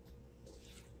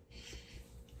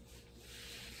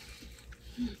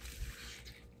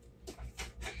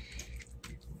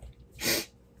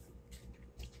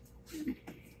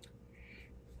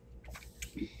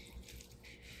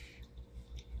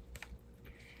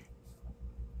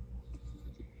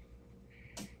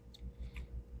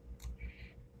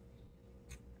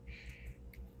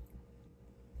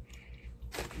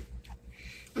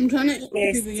 I'm trying to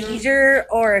a seizure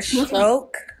or a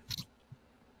stroke.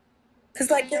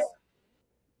 Cause like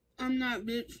I'm not,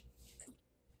 bitch.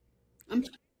 I'm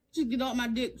trying to get off my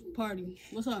dick party.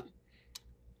 What's up?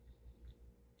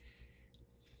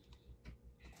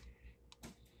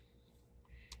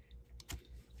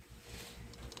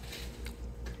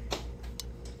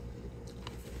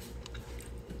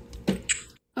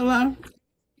 Hello?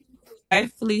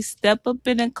 Rightfully step up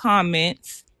in the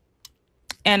comments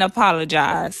and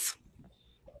apologize.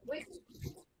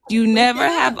 You never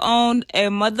have owned a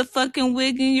motherfucking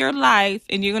wig in your life,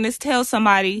 and you're gonna tell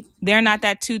somebody they're not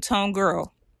that two-tone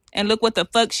girl. And look what the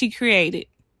fuck she created.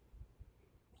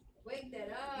 Wake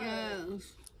that up.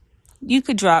 Yes. You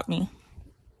could drop me.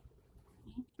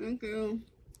 Thank you.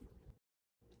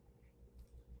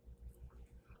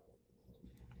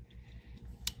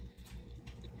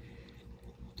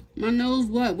 My nose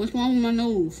what? What's wrong with my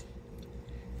nose?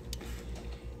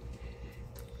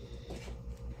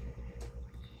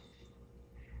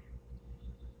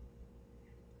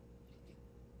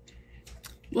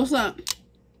 What's up?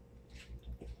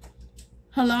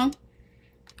 Hello?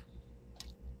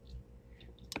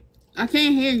 I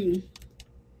can't hear you.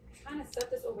 I'm trying to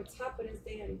set this over top of this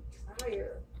damn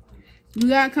tire. You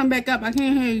gotta come back up. I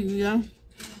can't hear you, yo.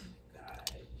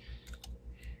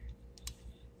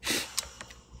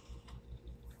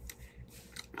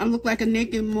 I look like a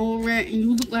naked mole rat and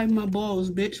you look like my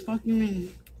balls, bitch. Fuck you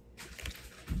mean.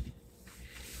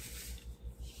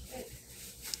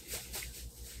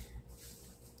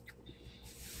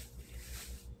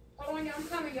 Hold on, y'all. I'm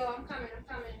coming, y'all. I'm coming.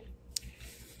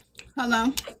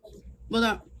 Hello? What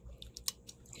up?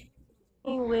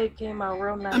 Wig came out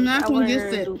real nice. I'm not gonna get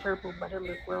her to sick. do purple, but it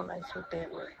looked real nice with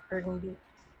that burgundy.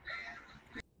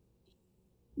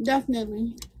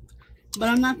 Definitely. But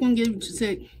I'm not gonna get you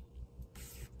sick.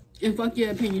 And fuck your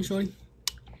opinion, shorty.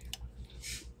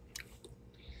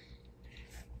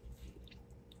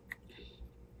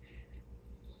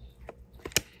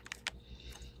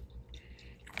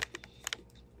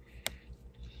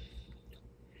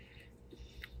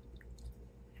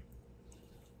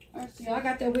 So I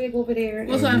got that wig over there.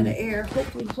 What's up? The air.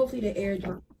 Hopefully the air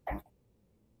drop. I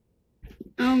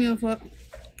don't give a fuck.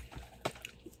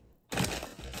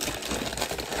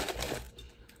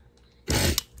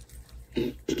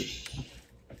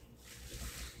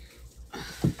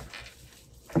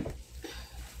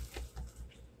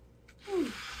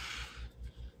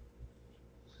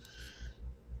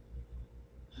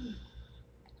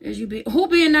 Who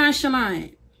being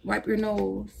nonchalant? Wipe your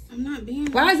nose. I'm not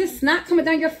being. Why is this snot coming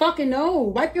down your fucking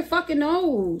nose? Wipe your fucking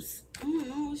nose. I don't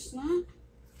know, it's not.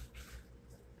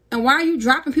 And why are you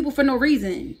dropping people for no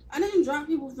reason? I didn't drop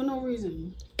people for no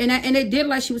reason. And it did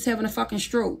like she was having a fucking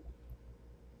stroke.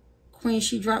 Queen,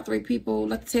 she dropped 3 people.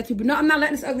 Let the tattoo. No, I'm not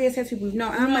letting this ugly ass tattoo. No,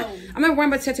 I'm not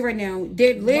worrying about the tattoo right now.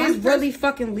 Did Liz really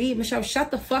fucking leave? Michelle,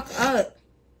 shut the fuck up.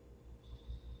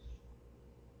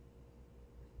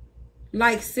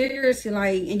 Like, seriously,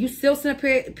 like, and you still sitting up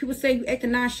here, people say you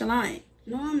acting nonchalant.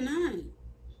 No, I'm not.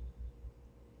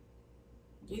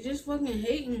 They just fucking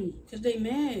hate me because they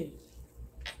mad.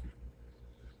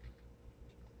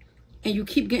 And you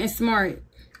keep getting smart.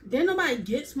 Didn't nobody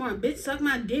get smart. Bitch, suck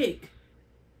my dick.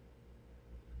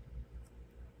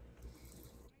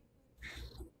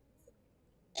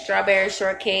 Strawberry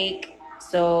shortcake.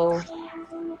 So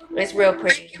it's real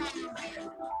pretty.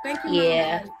 Thank you.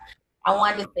 Yeah. I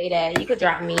wanted to say that. You could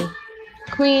drop me.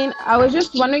 Queen, I was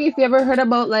just wondering if you ever heard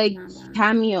about like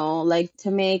Cameo, like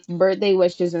to make birthday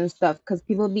wishes and stuff, because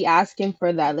people be asking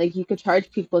for that. Like you could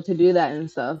charge people to do that and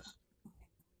stuff.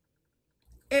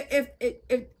 If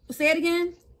say it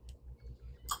again.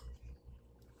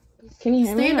 Can you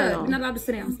hear me? Stand Or up. no? You're not allowed to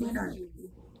sit down. Stand up.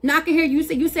 Now I can hear you.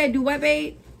 You said do what,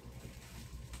 babe?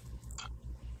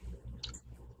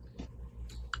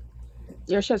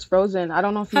 Your shit's frozen. I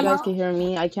don't know if you guys can hear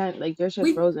me. I can't. Like your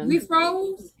shit's frozen. We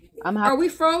froze. Are we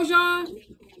froze, y'all?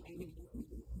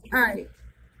 All right.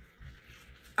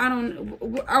 I don't.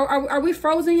 Are we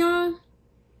frozen, y'all?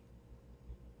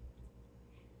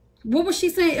 What was she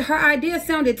saying? Her idea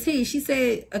sounded T. She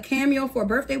said a cameo for a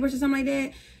birthday wish or something like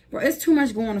that. Bro, it's too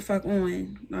much going the fuck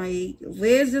on. Like,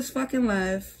 Liz just fucking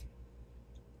left.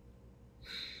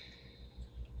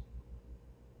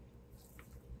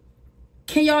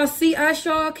 Can y'all see us,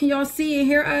 y'all? Can y'all see and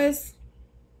hear us?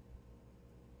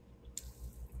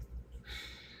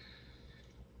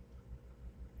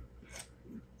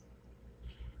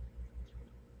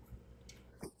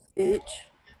 Bitch.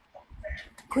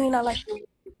 Queen, I like you.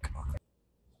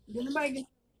 Did nobody get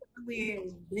weird,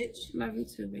 bitch? Love you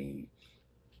too, babe.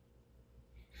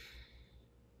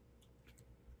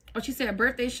 Oh, she said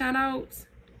birthday shout outs.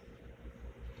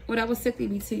 Well, that was sickly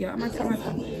to y'all. I'm gonna tell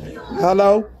myself.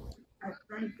 Hello?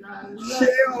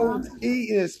 Shell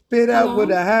eating and spit out with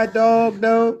a hot dog,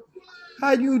 though.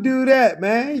 How you do that,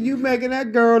 man? You making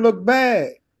that girl look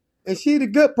bad. And she the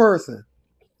good person.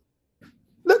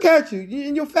 Look at you.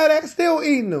 And your fat ass still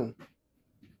eating them.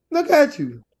 Look at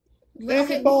you.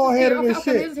 Okay, bald headed and okay,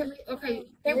 shit. Liz, okay.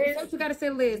 What you gotta say,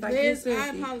 Liz? Like, Liz, I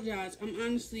apologize. I'm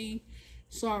honestly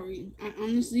sorry. I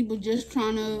honestly was just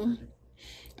trying to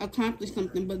accomplish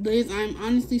something. But Liz, I'm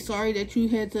honestly sorry that you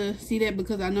had to see that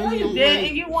because I know No, you you don't did, and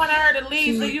like you wanted her to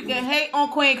leave so see. you can hate on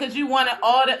Queen because you wanted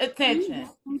all the attention.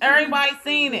 Everybody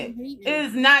seen it. It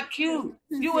is not cute.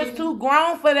 You was too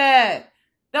grown for that.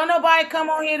 Don't nobody come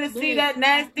on here to see Liz, that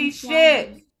nasty I'm shit.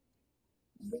 sorry.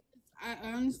 I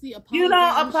honestly You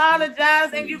don't apologize apologize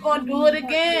and from you're the gonna bottom do of it my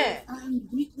heart, Liz. again. I'm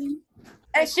deeply.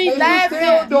 And she And you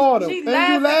still laughing. doing them. She And you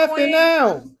laughing, laughing Queen.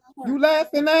 now. You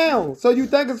laughing now. So you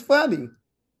think it's funny.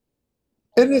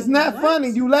 And it's not What? funny.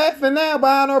 You laughing now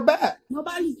behind her back.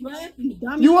 Nobody's laughing,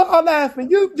 You dummy. are laughing.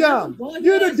 You Shut your dumb. bald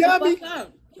You the ass the dummy. fuck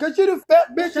up. Cause you the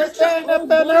fat bitch that's Shut your standing up old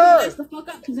in bald ass her. the fuck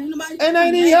up, cause ain't nobody And fucking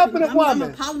ain't even laughing, helping a dummy. I'm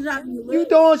woman. apologizing to You Liz.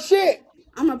 doing shit.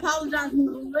 I'm apologizing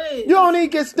to You don't Liz. even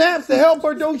get stamps to help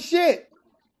her do shit.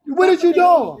 What Fuck is what you they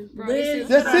doing? saying. Look Liz, at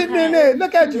Just her sitting in hands. there.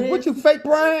 Look at you. What you Liz, fake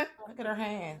Brian? Look at her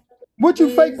hands. What you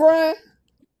fake Liz, Brian?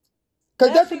 Cause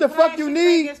That that's what she the fuck crying, you she think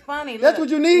need. it's funny. That's Look. what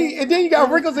you need. And then you got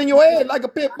Liz, wrinkles in your head like a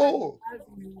pit bull.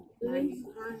 Liz,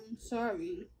 I'm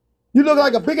sorry. You look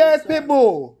like a Liz, big I'm ass pit sorry.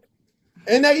 bull.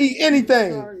 And they eat I'm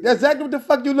anything. sorry. That's exactly what the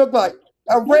fuck you look like.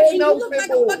 A Yeah, red and you nosed look pit like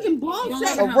a bull. fucking ball A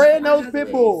sack. red nosed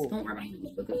pit bull.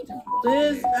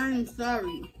 Liz, I'm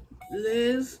sorry.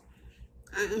 Liz,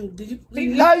 I am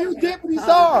deeply How you deeply apologize.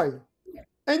 sorry?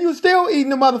 And you still eating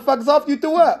the motherfuckers off you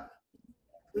threw up.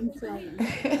 I'm sorry.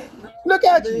 Look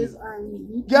at Liz, you. I'm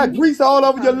You got deeply grease all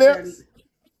over your apologetic. lips.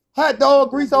 Hot dog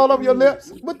I grease all over your didn't,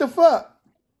 lips. What the fuck?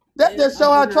 That just I show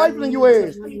did how not trifling you mean to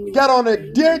is. run you Got on a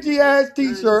away. dingy ass I'm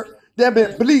t-shirt that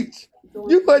been that bleached. don't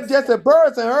You put just a accept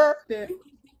birds in her. that.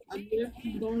 I guess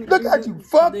you don't Look agree at with you,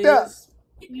 fucked up. this.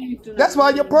 Please do not That's why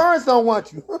your leave. parents don't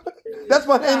want you. That's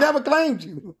why they never claimed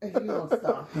you.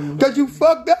 Cause you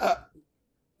fucked up.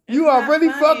 You It's are not really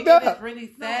funny. fucked It is up.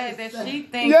 really sad that she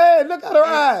thinks Yeah, look at her it's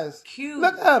eyes. cute.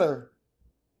 Look at her.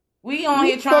 We on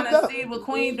You here trying fucked to up. see what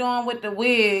Queen doing with the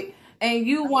wig, and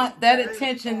you want that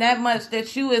attention that much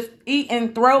that you is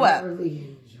eating throw up.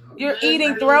 You're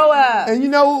eating throw up. And you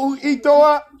know who eat throw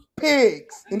up?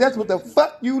 Pigs. And that's what the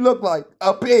fuck you look like.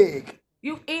 A pig.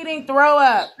 You eating throw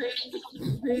up.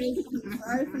 Please, I'm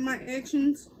sorry for my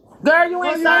actions. Girl, you No,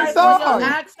 ain't you ain't sorry for your sorry.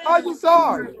 How actions. you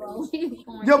sorry?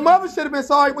 Your mother should have been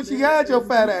sorry when she had your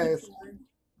fat ass.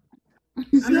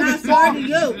 She I'm should have not sorry to swallowed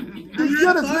you. you. I'm She not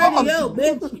should have sorry to swallowed you, you.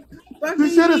 bitch. What do She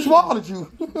you should have mean? swallowed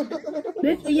you.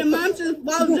 Bitch, and your mom should have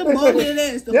swallowed your bald head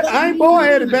ass. The Yeah, fuck I do ain't you bald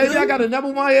headed, mean, baby. I dumb? got a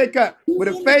number one haircut with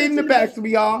a You fade in the back to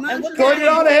me, y'all. mom And what should have kind of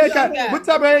 $30 swallowed haircut you your haircut. head. What got?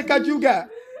 type of haircut you got?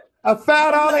 A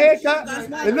 $5 haircut? That's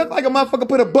why It look like a motherfucker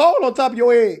put a bowl on top of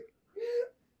your head.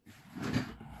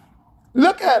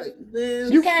 Look at it.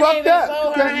 Liz, You Can't fucked even up.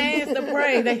 fold her hands to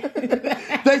pray.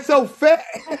 They so fat.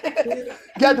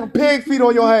 Got them pig feet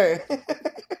on your hand.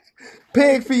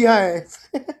 Pig feet hands.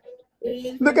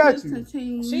 Liz, Look please at you. She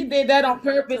continue did that on to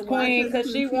purpose, watch Queen, us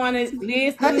because she continue wanted to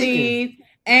Liz to Hating. leave She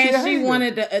and a she hater.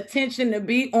 wanted the attention to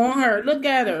be on her. Look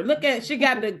at her. Look at she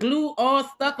got the glue all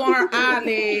stuck on her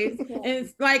eyelids. And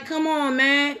it's like, come on,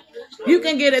 man. You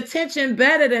can get attention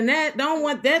better than that. Don't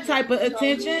want that type of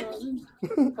attention.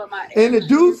 And the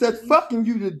dudes that's fucking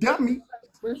you, the dummy,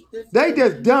 they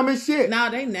just dumb as shit. Nah,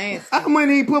 they I nasty.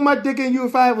 wouldn't even put my dick in you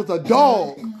if I was a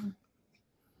dog.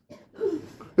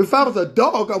 If I was a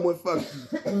dog, I wouldn't fuck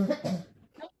you.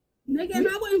 Nigga, and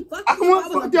I wouldn't fuck I you if I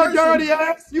wouldn't was a fuck your person. dirty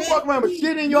ass. You walk around with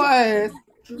shit in your ass,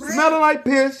 Right? smelling like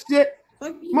piss, shit.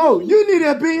 Fuck you. Mo, you need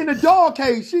to be in the dog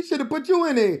cage. She should have put you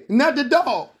in there, not the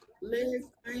dog. Liz,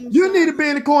 I'm You sorry. need to be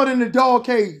in the corner in the dog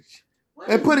cage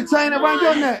and put a chain around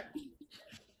your neck.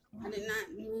 I did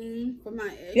not mean for my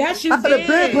ex. Yes, you I would have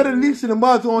been put a did. leash in the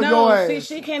muzzle on your No, ass. see,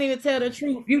 she can't even tell the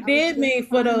truth. You did mean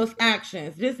for those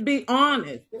actions. Just be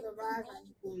honest. Get a rise out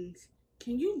of things.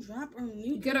 Can you drop or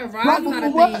mute? Get a Drop rise them out for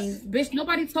of what? things. Bitch,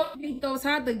 nobody told me those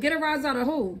hard to get a rise out of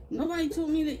who? Nobody told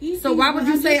me to eat. So these, why would but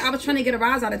you say just- I was trying to get a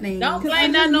rise out of things? Don't I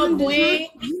blame just that no wanted to Queen.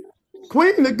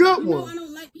 Queen, the good You know I one.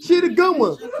 don't like She the good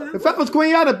one. If I was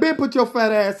Queen, I'd have been put your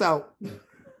fat ass out.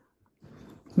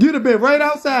 You'd have been right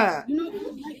outside. You know I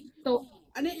don't like. So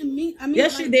I didn't mean. I mean,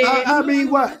 Yes, like, you did. I mean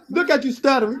what? Look at you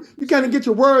stuttering. You can't even get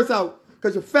your words out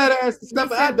because your fat ass is They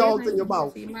stuffing said hot Liz dogs not in your even here,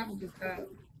 mouth. so your mouth was just up.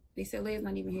 They said Liz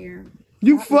not even here.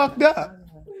 You fucked up.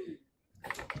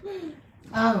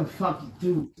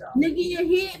 Nigga, your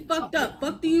head fucked up.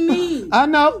 Fuck do you mean? I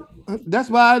know. That's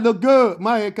why I look good.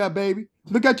 My haircut, baby.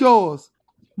 Look at yours.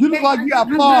 You look like you got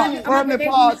permanent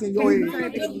paws in your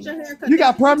head. You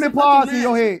got permanent paws in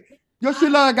your head. Your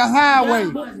shit look like a highway.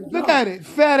 Look at it.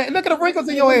 Fat. Look at the wrinkles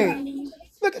in your head.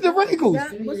 Look at the wrinkles.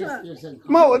 What's up?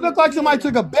 Mo, it looked like somebody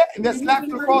took a bat and just slapped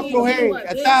it across your head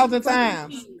 1,000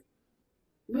 times.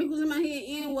 Wrinkles in my head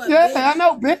and what, Yeah, bitch? I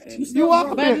know, bitch. You You still are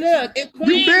a broke. But bitch. look, if You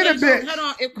Queen been a is your bitch. hold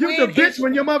on, if You was a Queen bitch is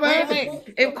when your mother wait, had wait.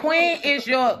 you. If Queen is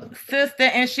your sister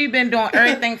and she been doing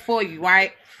everything for you,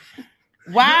 right?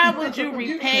 Why would you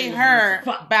repay her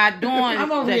by doing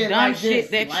the dumb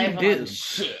shit that you do?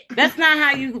 That's not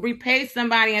how you repay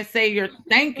somebody and say you're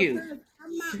thank you. Because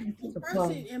I'm not a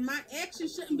person and my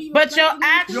actions shouldn't be But your reflected on Your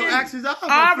actions Queen. actions are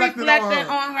are reflected on reflecting her.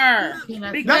 on I'm her not a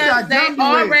That's because how person. they dumb you is.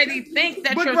 already think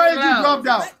that What you're grade you slow. dropped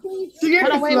out? Let Queen She feel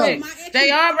Hold on, is wait, because slow. wait. my They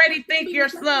actions already shouldn't think be you're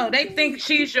reflected slow. on They think Queen.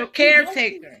 she's your Fucking ghosting.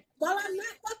 caretaker. Well, I'm not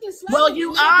fucking Well, slow, you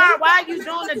and that's their are. Why fault are for you not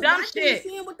doing the fucking dumb watching and shit?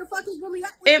 seeing what the fuck is really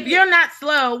up with If you're shit. not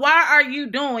slow, why are you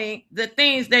doing the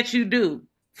things that you do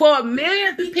for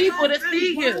millions of people Because to I'm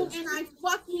see grown you? and I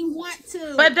fucking want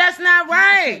to. But that's not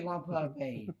right.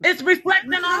 It's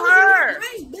reflecting How on is it not her.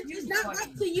 right? Bitch, it's not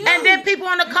right to And then you. people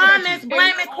in the comments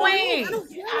blaming Cool, I Queen. don't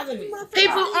care what you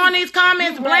People motherfuckers on think. these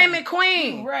comments blaming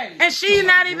Queen. And she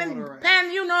not even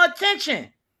paying you no attention.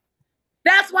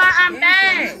 That's why I'm Damn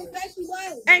sure mad. is. That she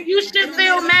was. And you should And the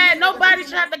feel matter of mad. fact, Nobody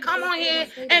should have to come on here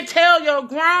and tell your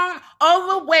grown,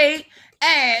 overweight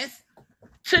ass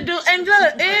to do. And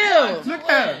look, ew. Look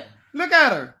at her. Look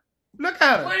at her. Look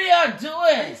at her. What are y'all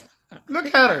doing?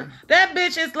 Look at her. That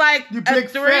bitch is like You a big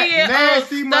fat 3-year-old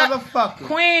nasty stuck motherfucker.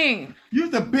 Queen. You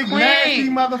the big nasty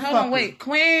Queen. motherfucker. Hold on, wait.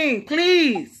 Queen,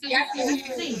 please.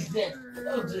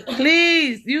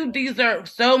 Please, you deserve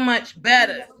so much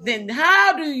better. Then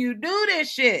how do you do this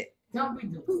shit?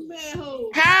 Too bad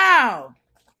hoes. How?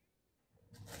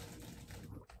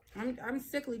 I'm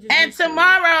sickly just And listening.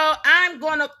 tomorrow I'm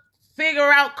gonna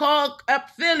call up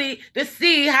Philly to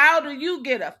see how do you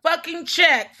get a fucking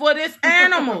check for this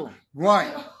animal.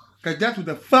 Right. Because that's what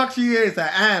the fuck she is, an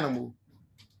animal.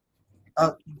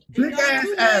 A big Y'all ass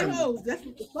too mad animal. hoes. That's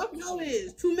what the fuck y'all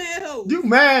is. Too mad hoes. You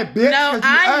mad, bitch, No, because you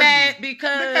I'm ugly. mad Look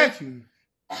because at you.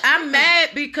 I'm mad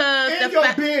because In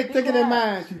your bed thinking in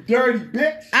mine, you dirty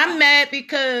bitch. I'm mad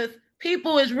because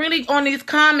people is really on these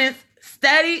comments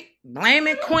steady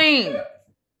blaming Queen.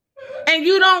 And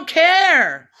you don't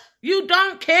care. You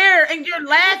don't care and you're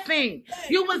laughing.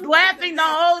 You was laughing the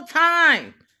whole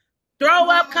time. Throw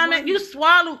up coming. You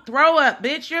swallowed throw up,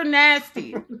 bitch. You're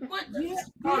nasty. Yeah,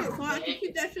 so I can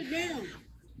keep that shit down.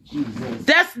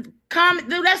 That's comment.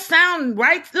 Dude, that sound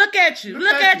right. Look at you.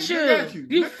 Look at you. Look at you.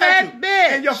 You Look fat at you.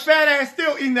 bitch. And your fat ass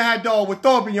still eating the hot dog with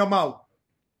throw up in your mouth.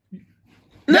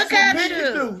 Look That's at what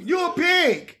niggas you. do. You a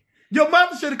pig. Your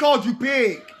mother should have called you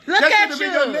pig. Look that at should have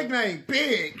been you. your nickname,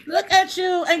 pig. Look at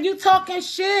you. And you talking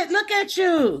shit. Look at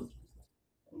you.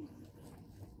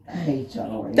 I hate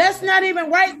y'all. That's not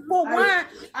even right for one.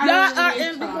 Y'all are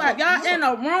in y'all in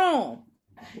a room.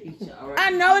 I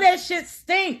know that shit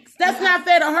stinks. That's not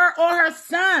fair to her or her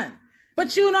son.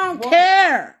 But you don't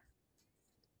care.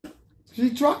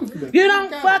 She's drunk. You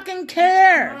don't fucking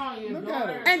care. Look at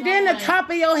her. And then the top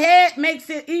of your head makes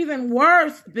it even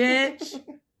worse, bitch.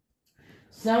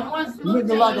 Someone's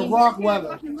Looking like a rock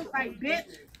weather.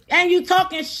 And you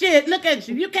talking shit. Look at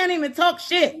you. You can't even talk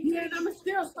shit. Yeah, and I'ma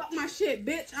still fuck my shit,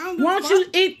 bitch. I don't give a Won't fuck. you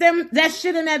eat that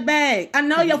shit in that bag? I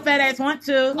know your fat ass want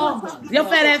to. Your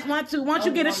fat ass want to. Won't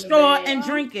you get a straw and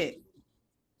drink it?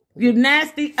 You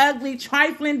nasty, ugly,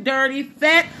 trifling, dirty,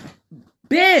 fat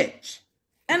bitch.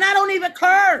 And I don't even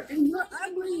curse. And you're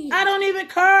ugly. I don't even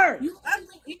curse. You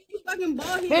ugly. You fucking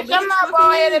bald headed. Bitch, I'm not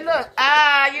bald headed. Look.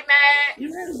 You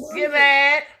mad? Get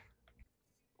mad.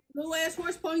 Little ass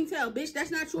horse ponytail, bitch.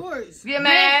 That's not yours. Get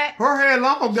mad. Her hair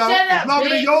long though. Shut up, It's longer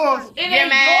than bitch. yours. Get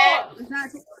mad. It's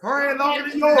not yours. Her hair longer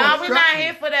than yours. No, we're Trust not me.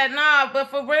 here for that. Nah, but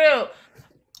for real.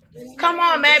 Come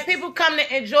on, man. People come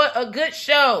to enjoy a good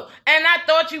show. And I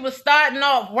thought you was starting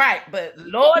off right. But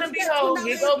Lord and behold,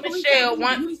 here go Michelle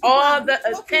want all the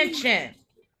attention.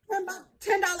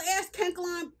 $10 ass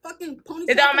Kenkalon fucking ponytail.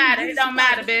 It don't matter. It don't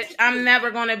matter, bitch. I'm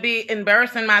never going to be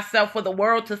embarrassing myself for the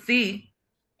world to see.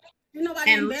 Ain't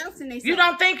nobody And embarrassing themselves. you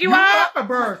don't think you You are? are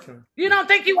embarrassing. You don't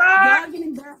think you are? Y'all get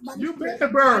embarrassed by You this been shit. I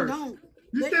embarrassed. don't.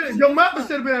 You should, your mother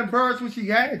should have been embarrassed when she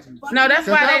had you. No, that's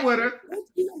Cause I why would have.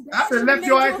 I I'd have left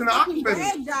your ass in the hospital.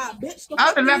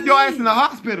 I'd have left your ass in the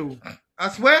hospital. I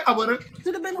swear I would have.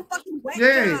 Should have been a fucking wet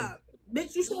Yeah. job.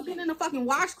 Bitch, you should have been in a fucking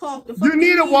washcloth. You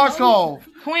need a washcloth.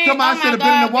 Queen, Somebody oh should my have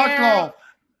been in the God, washcloth.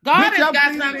 God Bitch, has I'm got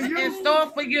cleaner than something you. in store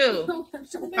for you.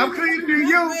 I'm cleaner than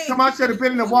you. Somebody should have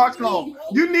been in the washcloth.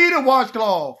 You need a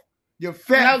washcloth. You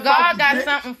fat. No, God got bitch.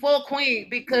 something for Queen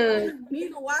because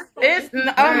Need a washcloth. it's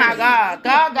oh my God,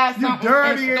 God got You something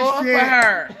dirty in as store for shit.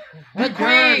 her. But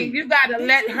dirty. Queen, you gotta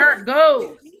let her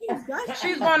go.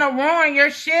 She's gonna ruin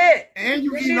your shit. And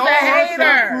you She's eating a all her hater.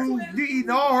 stuff food. You eating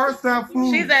all her stuff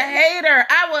food. She's a hater.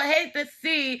 I would hate to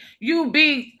see you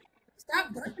be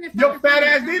Your fat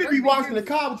ass need to be washing the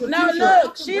car with your No, t-shirt.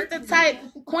 look, she's the type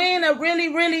queen to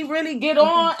really, really, really get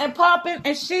on and popping,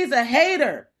 and she's a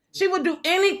hater. She would do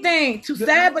anything to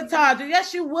sabotage it.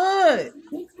 Yes, you would.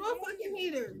 You're a fucking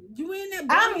hater. You in that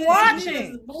I'm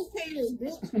watching.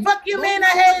 Fuck you, man, a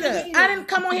hater. I didn't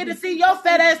come on here to see your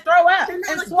fat ass throw up and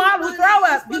swallow throw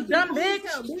up, you dumb bitch.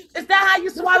 Is that how you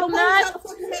swallow nut?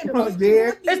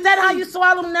 Yeah. Is that how you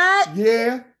swallow nut?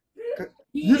 Yeah.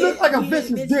 You look like a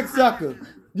vicious dick sucker.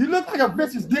 You look like a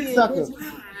vicious dick sucker.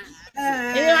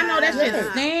 Yeah, I know that shit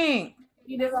stink.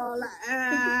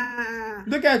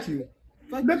 Look at you.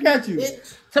 Look at you.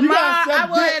 Tomorrow I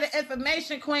will have the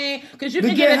information queen because you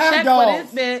can get a check for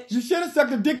this bitch. You should have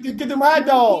sucked a dick to get them hot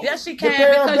dogs. Yes, she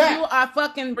can because you are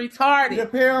fucking retarded. You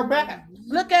pay her back.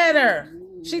 Look at her.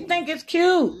 She think it's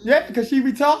cute. Yeah, because she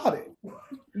retarded.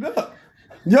 Look.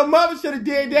 Your mother should have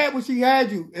did that when she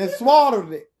had you and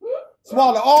swallowed it.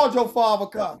 Swallowed all your father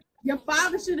cup. Your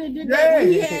father should have did that when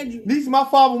he had you. At least my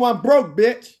father wasn't broke,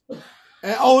 bitch.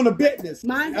 And own a business.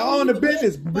 And own a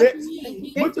business, bitch.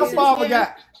 What your father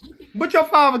got? What your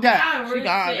father got? She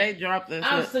gone. They dropped this.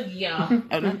 I'm sick of y'all.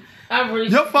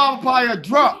 Your father probably a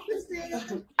drunk.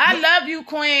 I love you,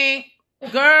 queen.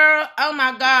 Girl, oh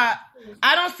my God.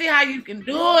 I don't see how you can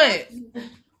do it.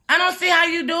 I don't see how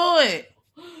you do it.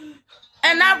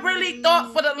 And I really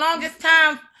thought for the longest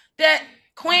time that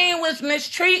Queen was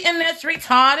mistreating this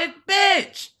retarded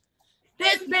bitch.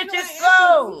 This bitch is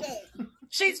slow.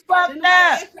 She's fucked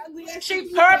up.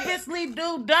 She purposely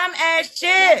do dumb ass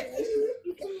shit.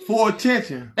 For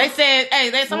attention. They said,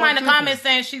 hey, somebody in the comments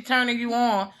saying she turning you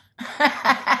on.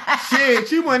 Shit,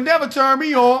 she would never turn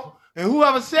me on. And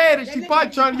whoever said it, she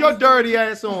probably turned your dirty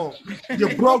ass on. You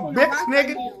broke bitch,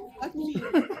 nigga.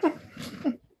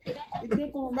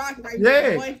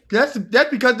 Yeah, that's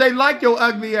because they like your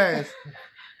ugly ass.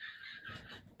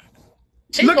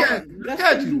 Look at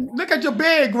you. Look at your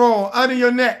beard growing under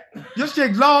your neck. Your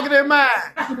shit longer than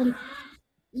mine.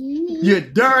 You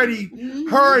dirty,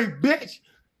 hurry bitch.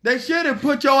 They should have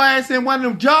put your ass in one of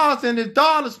them jars in the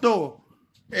dollar store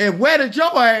and wetted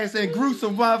your ass and grew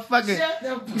some motherfucking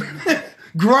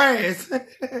grass.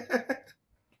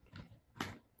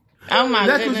 Oh my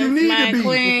That's goodness, what you need man, to be.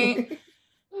 Queen.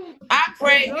 I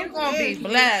pray you're gonna be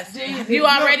blessed. You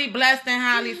already blessed and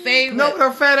highly favored. No,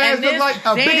 her fat ass look like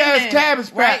a big ass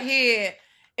cabbage patch. Right here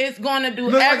is gonna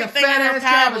do everything in her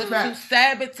power to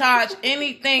sabotage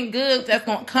anything good that's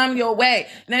gonna come your way.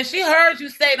 Now she heard you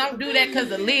say don't do that because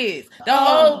of Liz. The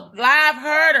whole live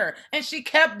heard her, and she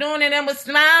kept doing it and was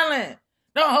smiling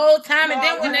the whole time. And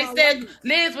then when they said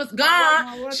Liz was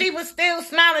gone, she was still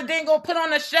smiling, didn't go put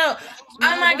on the show.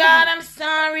 Oh my God, I'm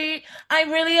sorry. I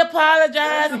really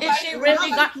apologize. Is she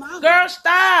really gone? Girl,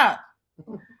 stop.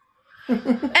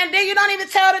 And then you don't even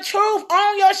tell the truth.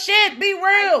 Own your shit. Be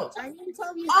real.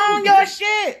 Own your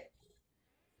shit.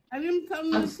 I didn't tell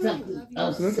you the truth.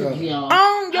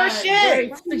 Own your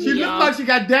shit. She look like she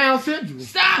got Down syndrome.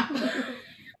 Stop.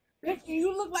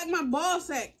 You look like my ball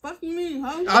sack. Fuck you mean,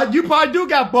 huh? You probably do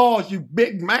got balls, you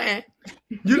big man.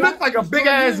 You look like a big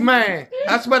ass man.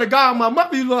 I swear to God, my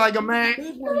mother, you look like a man.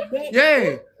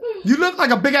 Yeah. You look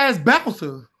like a big ass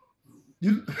bouncer.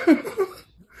 You.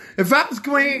 If I was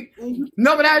Queen,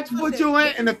 nobody had to put you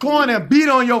in the corner and beat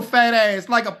on your fat ass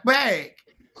like a bag.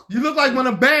 You look like one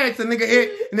of the bags a nigga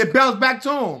hit and it bounces back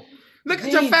to him. Look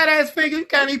at your fat ass finger. You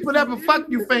can't even put up a fuck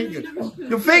you finger.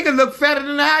 Your finger look fatter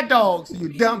than the hot dogs, you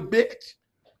dumb bitch.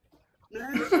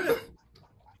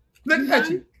 Look at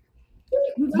you.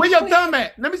 Where your thumb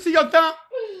at? Let me see your thumb.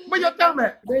 Where your thumb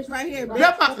at? Bitch, right here,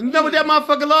 bitch. You know what that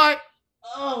motherfucker like?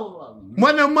 Oh.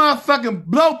 One of them motherfucking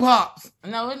blow pops.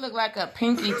 No, it look like a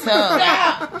pinky toe.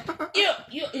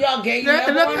 Y'all gay. Yeah,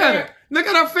 look at her. Look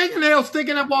at her fingernails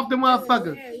sticking up off the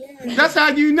motherfucker. Yeah. That's how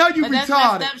you know you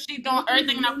retarded. That's she doing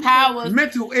everything in her powers.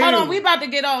 Mental ill. Hold on, we about to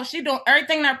get off. She doing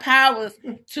everything in her powers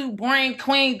to bring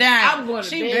Queen down.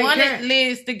 She wanted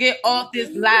Liz to get off this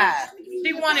live.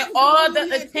 She wanted all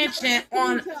the attention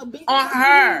on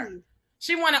her.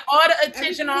 She wanted all the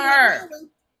attention on her.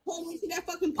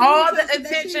 All the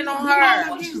attention on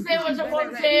her.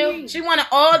 She wanted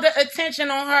all the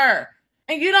attention on her.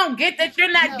 And you don't get that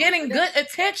you're not getting good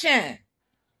attention.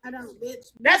 I don't,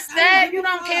 bitch. That's sad. You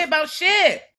don't care about shit.